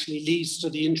one actually leads to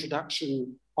the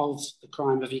introduction of the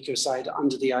crime of ecocide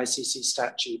under the ICC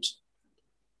statute.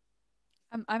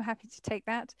 I'm happy to take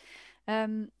that.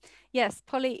 Yes,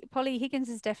 Polly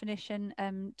Higgins's definition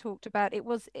talked about it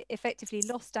was effectively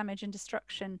loss, damage and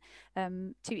destruction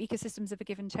to ecosystems of a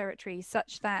given territory,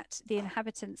 such that the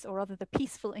inhabitants, or rather the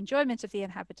peaceful enjoyment of the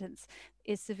inhabitants,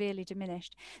 is severely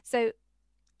diminished. So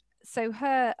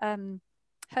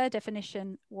her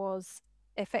definition was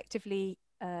effectively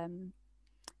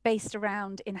based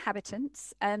around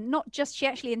inhabitants, and not just, she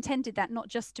actually intended that not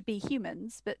just to be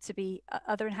humans, but to be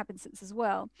other inhabitants as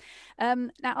well. Now,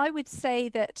 I would say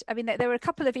that, I mean, there were a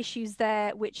couple of issues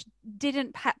there which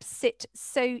didn't perhaps sit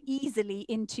so easily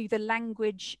into the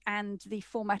language and the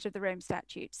format of the Rome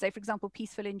Statute. So, for example,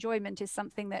 peaceful enjoyment is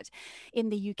something that in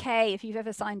the UK, if you've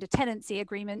ever signed a tenancy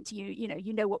agreement,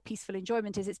 you know what peaceful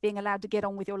enjoyment is. It's being allowed to get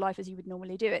on with your life as you would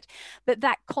normally do it. But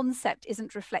that concept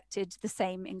isn't reflected the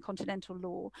same in continental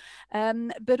law.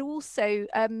 But also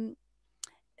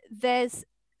there's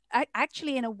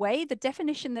actually, in a way, the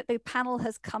definition that the panel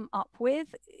has come up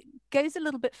with goes a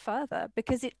little bit further,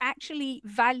 because it actually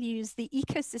values the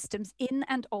ecosystems in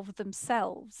and of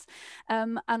themselves.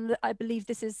 And I believe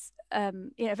this is a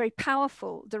very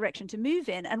powerful direction to move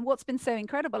in. And what's been so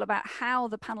incredible about how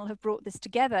the panel have brought this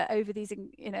together over these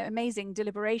amazing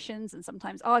deliberations and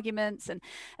sometimes arguments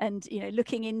and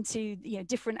looking into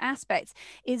different aspects,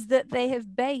 is that they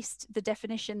have based the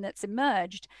definition that's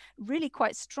emerged really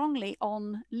quite strongly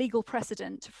on legal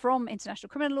precedent from international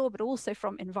criminal law, but also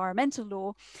from environmental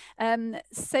law,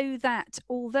 so that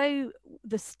although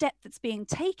the step that's being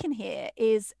taken here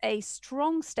is a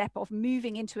strong step of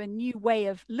moving into a new way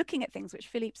of looking at things, which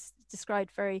Philippe's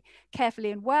described very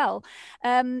carefully and well,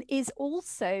 is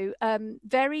also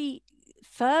very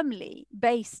firmly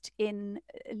based in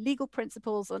legal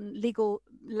principles and legal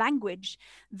language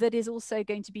that is also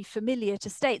going to be familiar to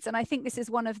states. And I think this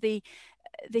is one of the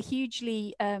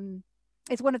hugely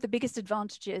it's one of the biggest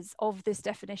advantages of this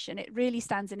definition. It really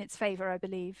stands in its favor, I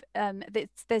believe.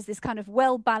 There's this kind of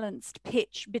well-balanced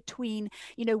pitch between,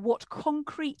 what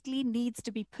concretely needs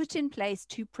to be put in place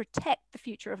to protect the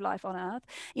future of life on Earth,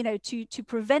 to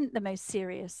prevent the most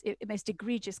serious, most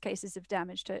egregious cases of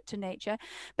damage to nature,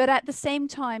 but at the same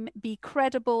time be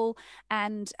credible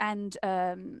and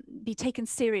be taken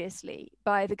seriously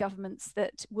by the governments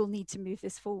that will need to move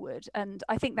this forward. And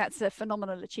I think that's a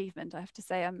phenomenal achievement, I have to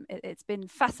say. It's been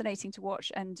fascinating to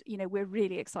watch, and we're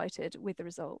really excited with the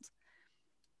result.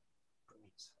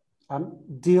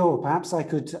 Dior, perhaps I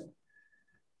could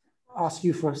ask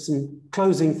you for some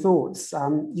closing thoughts.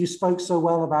 You spoke so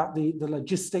well about the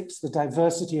logistics, the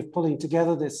diversity of pulling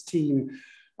together this team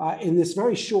in this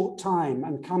very short time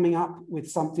and coming up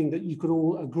with something that you could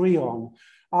all agree on.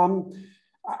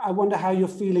 I wonder how you're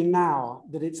feeling now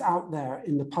that it's out there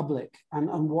in the public,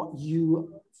 and what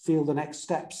you feel the next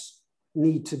steps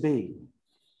need to be.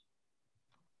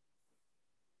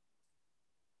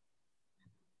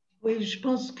 I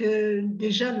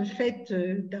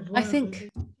think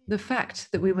the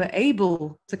fact that we were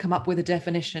able to come up with a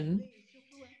definition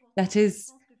that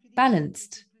is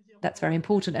balanced, that's very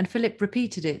important. And Philippe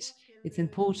repeated it. It's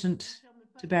important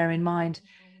to bear in mind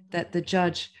that the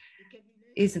judge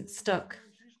isn't stuck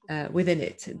within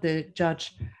it. The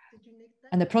judge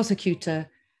and the prosecutor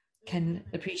can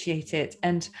appreciate it.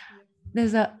 And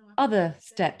there's other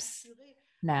steps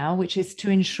now, which is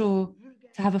to ensure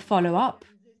to have a follow-up,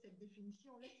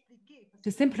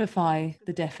 to simplify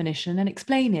the definition and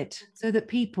explain it so that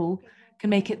people can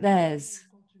make it theirs.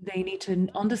 They need to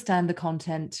understand the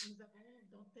content,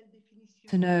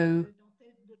 to know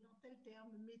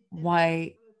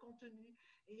why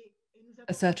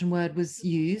a certain word was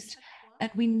used. And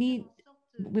we need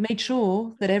we made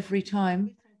sure that every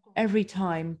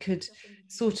time could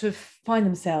sort of find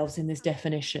themselves in this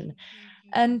definition.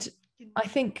 And I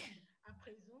think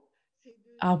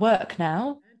our work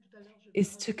now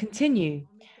is to continue.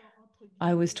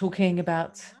 I was talking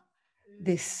about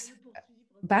this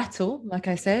battle, like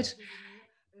I said.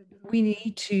 We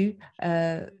need to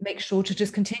make sure to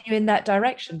just continue in that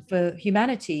direction for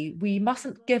humanity. We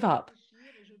mustn't give up.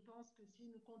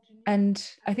 And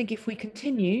I think if we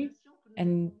continue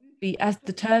and be as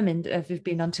determined as we've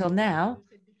been until now,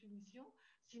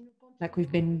 like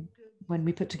we've been when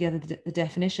we put together the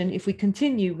definition, if we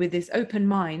continue with this open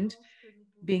mind,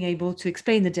 being able to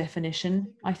explain the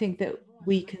definition, I think that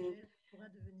we can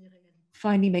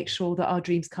finally make sure that our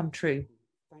dreams come true.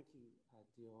 Thank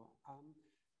you,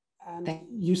 Dior. And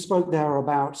you spoke there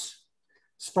about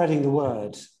spreading the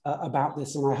word about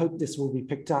this, and I hope this will be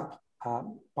picked up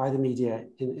by the media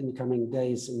in the coming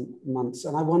days and months.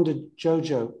 And I wondered,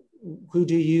 Jojo, who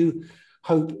do you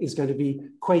hope is going to be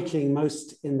quaking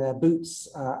most in their boots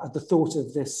at the thought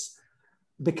of this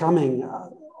becoming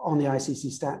on the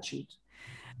ICC statute?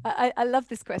 I love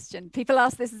this question. People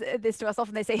ask this to us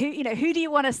often. They say, who do you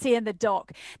want to see in the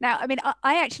dock? Now, I mean,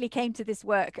 I actually came to this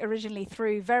work originally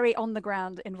through very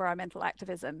on-the-ground environmental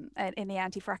activism in the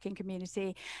anti-fracking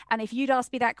community. And if you'd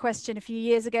asked me that question a few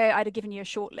years ago, I'd have given you a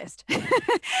short list.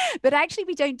 But actually,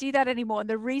 we don't do that anymore. And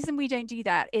the reason we don't do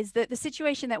that is that the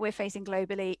situation that we're facing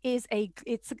globally is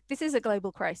this is a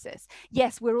global crisis.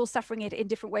 Yes, we're all suffering it in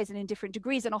different ways and in different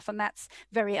degrees, and often that's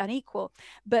very unequal.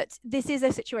 But this is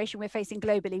a situation we're facing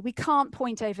globally. We can't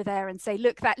point over there and say,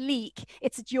 look, that leak,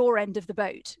 it's at your end of the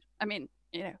boat. I mean,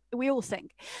 we all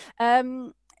sink.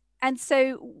 And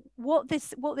so what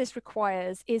this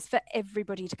requires is for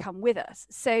everybody to come with us.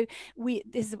 So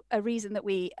this is a reason that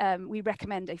we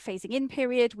recommend a phasing in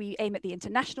period. We aim at the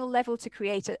international level to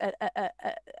create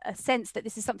a sense that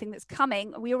this is something that's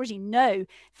coming. We already know. In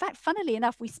fact, funnily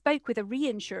enough, we spoke with a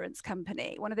reinsurance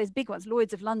company, one of those big ones,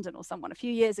 Lloyd's of London or someone, a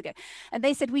few years ago, and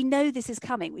they said, we know this is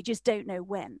coming, we just don't know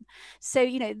when. So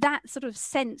that sort of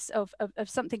sense of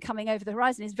something coming over the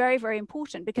horizon is very, very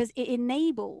important, because it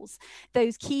enables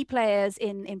those key players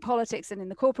in politics and in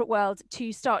the corporate world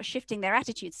to start shifting their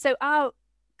attitudes. So our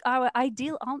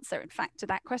ideal answer, in fact, to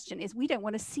that question is we don't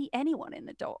want to see anyone in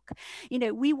the dock.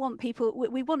 We want people,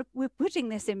 we're putting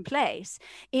this in place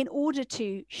in order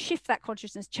to shift that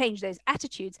consciousness, change those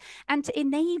attitudes, and to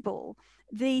enable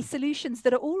the solutions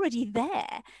that are already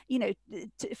there,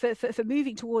 for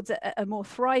moving towards a more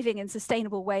thriving and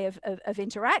sustainable way of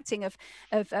interacting, of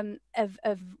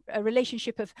a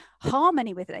relationship of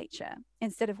harmony with nature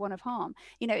instead of one of harm.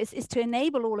 Is to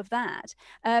enable all of that,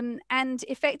 and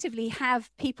effectively have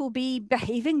people be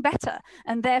behaving better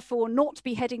and therefore not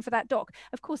be heading for that dock.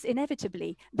 Of course,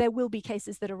 inevitably there will be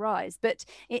cases that arise, but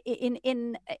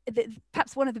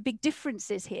perhaps one of the big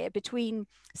differences here between,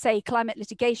 say, climate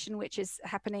litigation, which is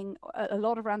happening a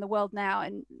lot around the world now,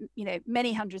 and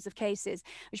many hundreds of cases,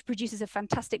 which produces a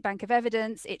fantastic bank of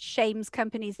evidence. It shames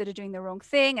companies that are doing the wrong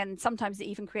thing, and sometimes it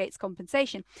even creates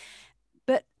compensation.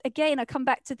 But again, I come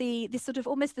back to this sort of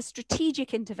almost the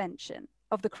strategic intervention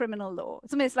of the criminal law.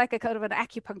 It's almost like a kind of an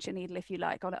acupuncture needle, if you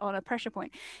like, on a pressure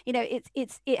point.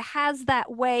 It has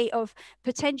that way of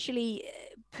potentially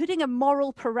putting a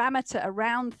moral parameter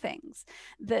around things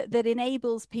that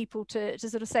enables people to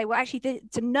sort of say, well, actually,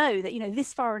 to know that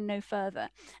this far and no further,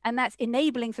 and that's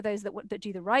enabling for those that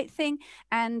do the right thing.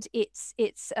 And it's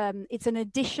an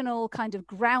additional kind of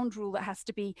ground rule that has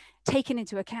to be taken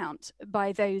into account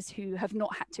by those who have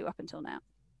not had to up until now.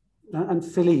 And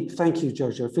Philippe, thank you,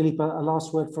 Jojo. Philippe, a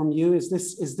last word from you. Is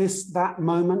this that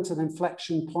moment, an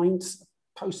inflection point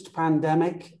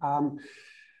post-pandemic,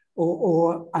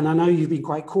 or and I know you've been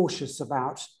quite cautious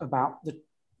about the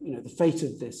fate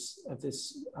of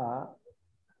this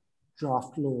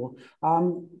draft law,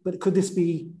 but could this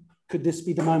be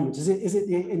the moment? Is it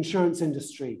the insurance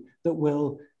industry that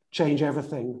will change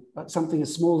everything? Something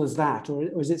as small as that,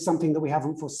 or is it something that we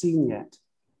haven't foreseen yet?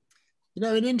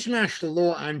 In international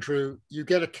law, Andrew, you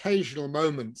get occasional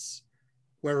moments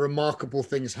where remarkable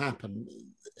things happen.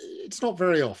 It's not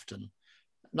very often.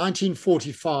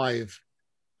 1945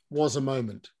 was a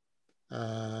moment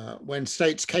when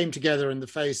states came together in the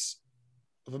face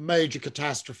of a major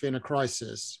catastrophe and a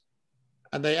crisis,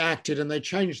 and they acted and they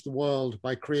changed the world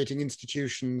by creating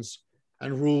institutions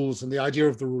and rules and the idea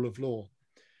of the rule of law.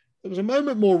 There was a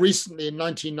moment more recently in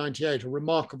 1998, a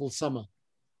remarkable summer.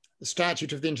 The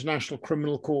statute of the International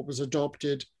Criminal Court was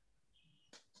adopted.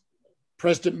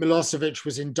 President Milosevic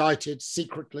was indicted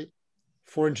secretly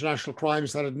for international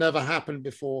crimes that had never happened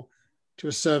before to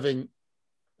a serving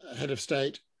head of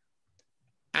state.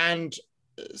 And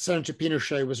Senator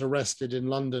Pinochet was arrested in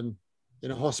London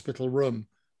in a hospital room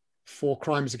for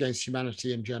crimes against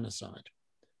humanity and genocide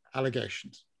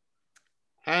allegations.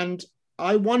 And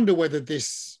I wonder whether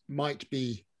this might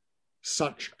be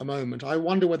such a moment. I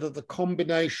wonder whether the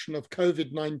combination of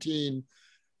COVID-19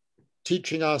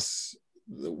 teaching us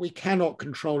that we cannot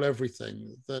control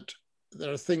everything, that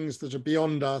there are things that are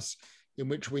beyond us in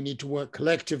which we need to work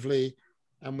collectively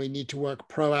and we need to work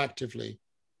proactively,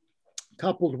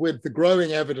 coupled with the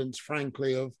growing evidence,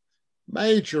 frankly, of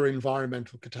major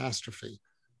environmental catastrophe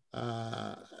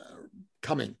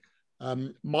coming,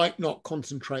 might not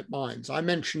concentrate minds. I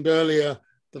mentioned earlier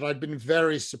that I'd been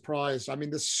very surprised. I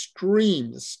mean, the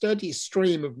steady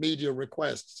stream of media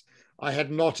requests, I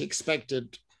had not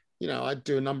expected. You know, I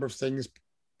do a number of things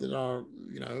that are,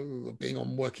 you know, being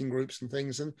on working groups and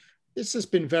things, and this has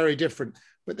been very different.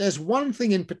 But there's one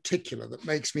thing in particular that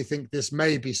makes me think this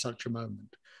may be such a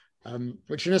moment,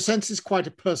 which in a sense is quite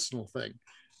a personal thing.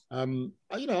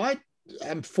 You know, I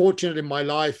am fortunate in my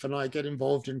life and I get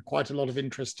involved in quite a lot of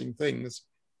interesting things.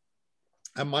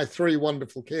 And my 3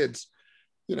 wonderful kids,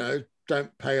 you know,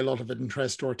 don't pay a lot of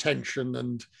interest or attention,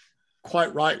 and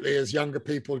quite rightly, as younger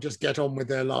people, just get on with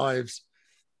their lives.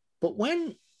 But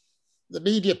when the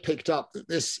media picked up that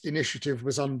this initiative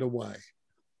was underway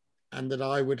and that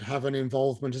I would have an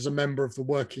involvement as a member of the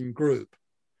working group,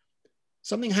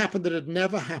 something happened that had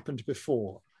never happened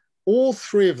before. All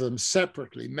 3 of them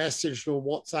separately messaged or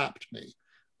WhatsApped me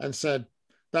and said,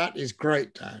 "That is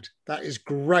great, Dad. That is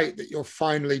great that you're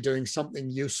finally doing something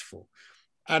useful."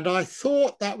 And I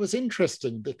thought that was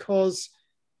interesting because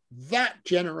that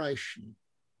generation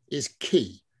is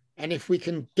key. And if we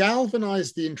can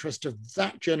galvanize the interest of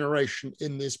that generation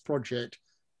in this project,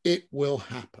 it will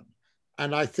happen.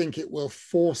 And I think it will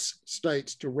force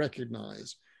states to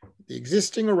recognize the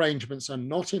existing arrangements are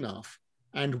not enough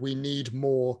and we need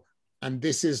more. And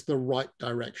this is the right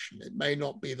direction. It may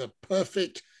not be the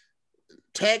perfect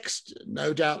text.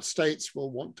 No doubt states will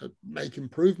want to make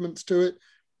improvements to it,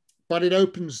 but it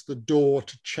opens the door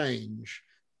to change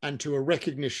and to a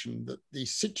recognition that the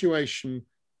situation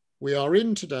we are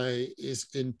in today is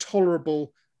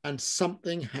intolerable and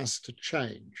something has to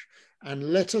change.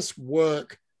 And let us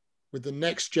work with the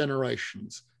next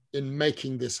generations in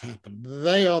making this happen.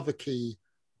 They are the key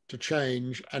to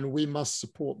change and we must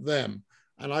support them.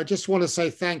 And I just want to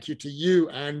say thank you to you,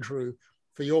 Andrew,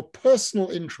 for your personal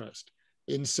interest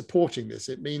in supporting this.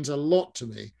 It means a lot to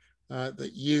me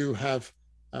that you have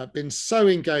been so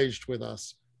engaged with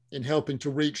us in helping to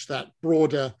reach that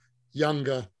broader,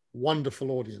 younger,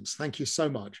 wonderful audience. Thank you so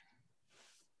much.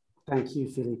 Thank you,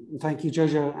 Philippe. And thank you,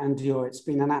 Jojo and Dior. It's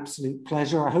been an absolute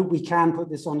pleasure. I hope we can put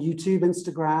this on YouTube,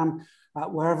 Instagram,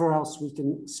 wherever else we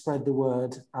can spread the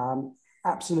word.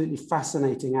 Absolutely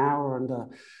fascinating hour and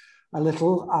a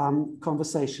little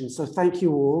conversation. So thank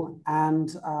you all. And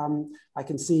I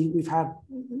can see we've had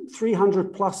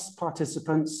 300 plus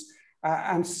participants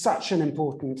and such an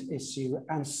important issue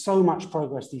and so much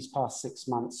progress these past 6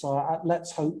 months. So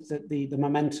let's hope that the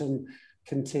momentum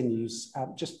continues.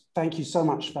 Just thank you so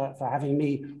much for having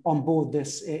me on board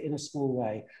this in a small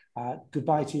way.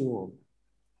 Goodbye to you all.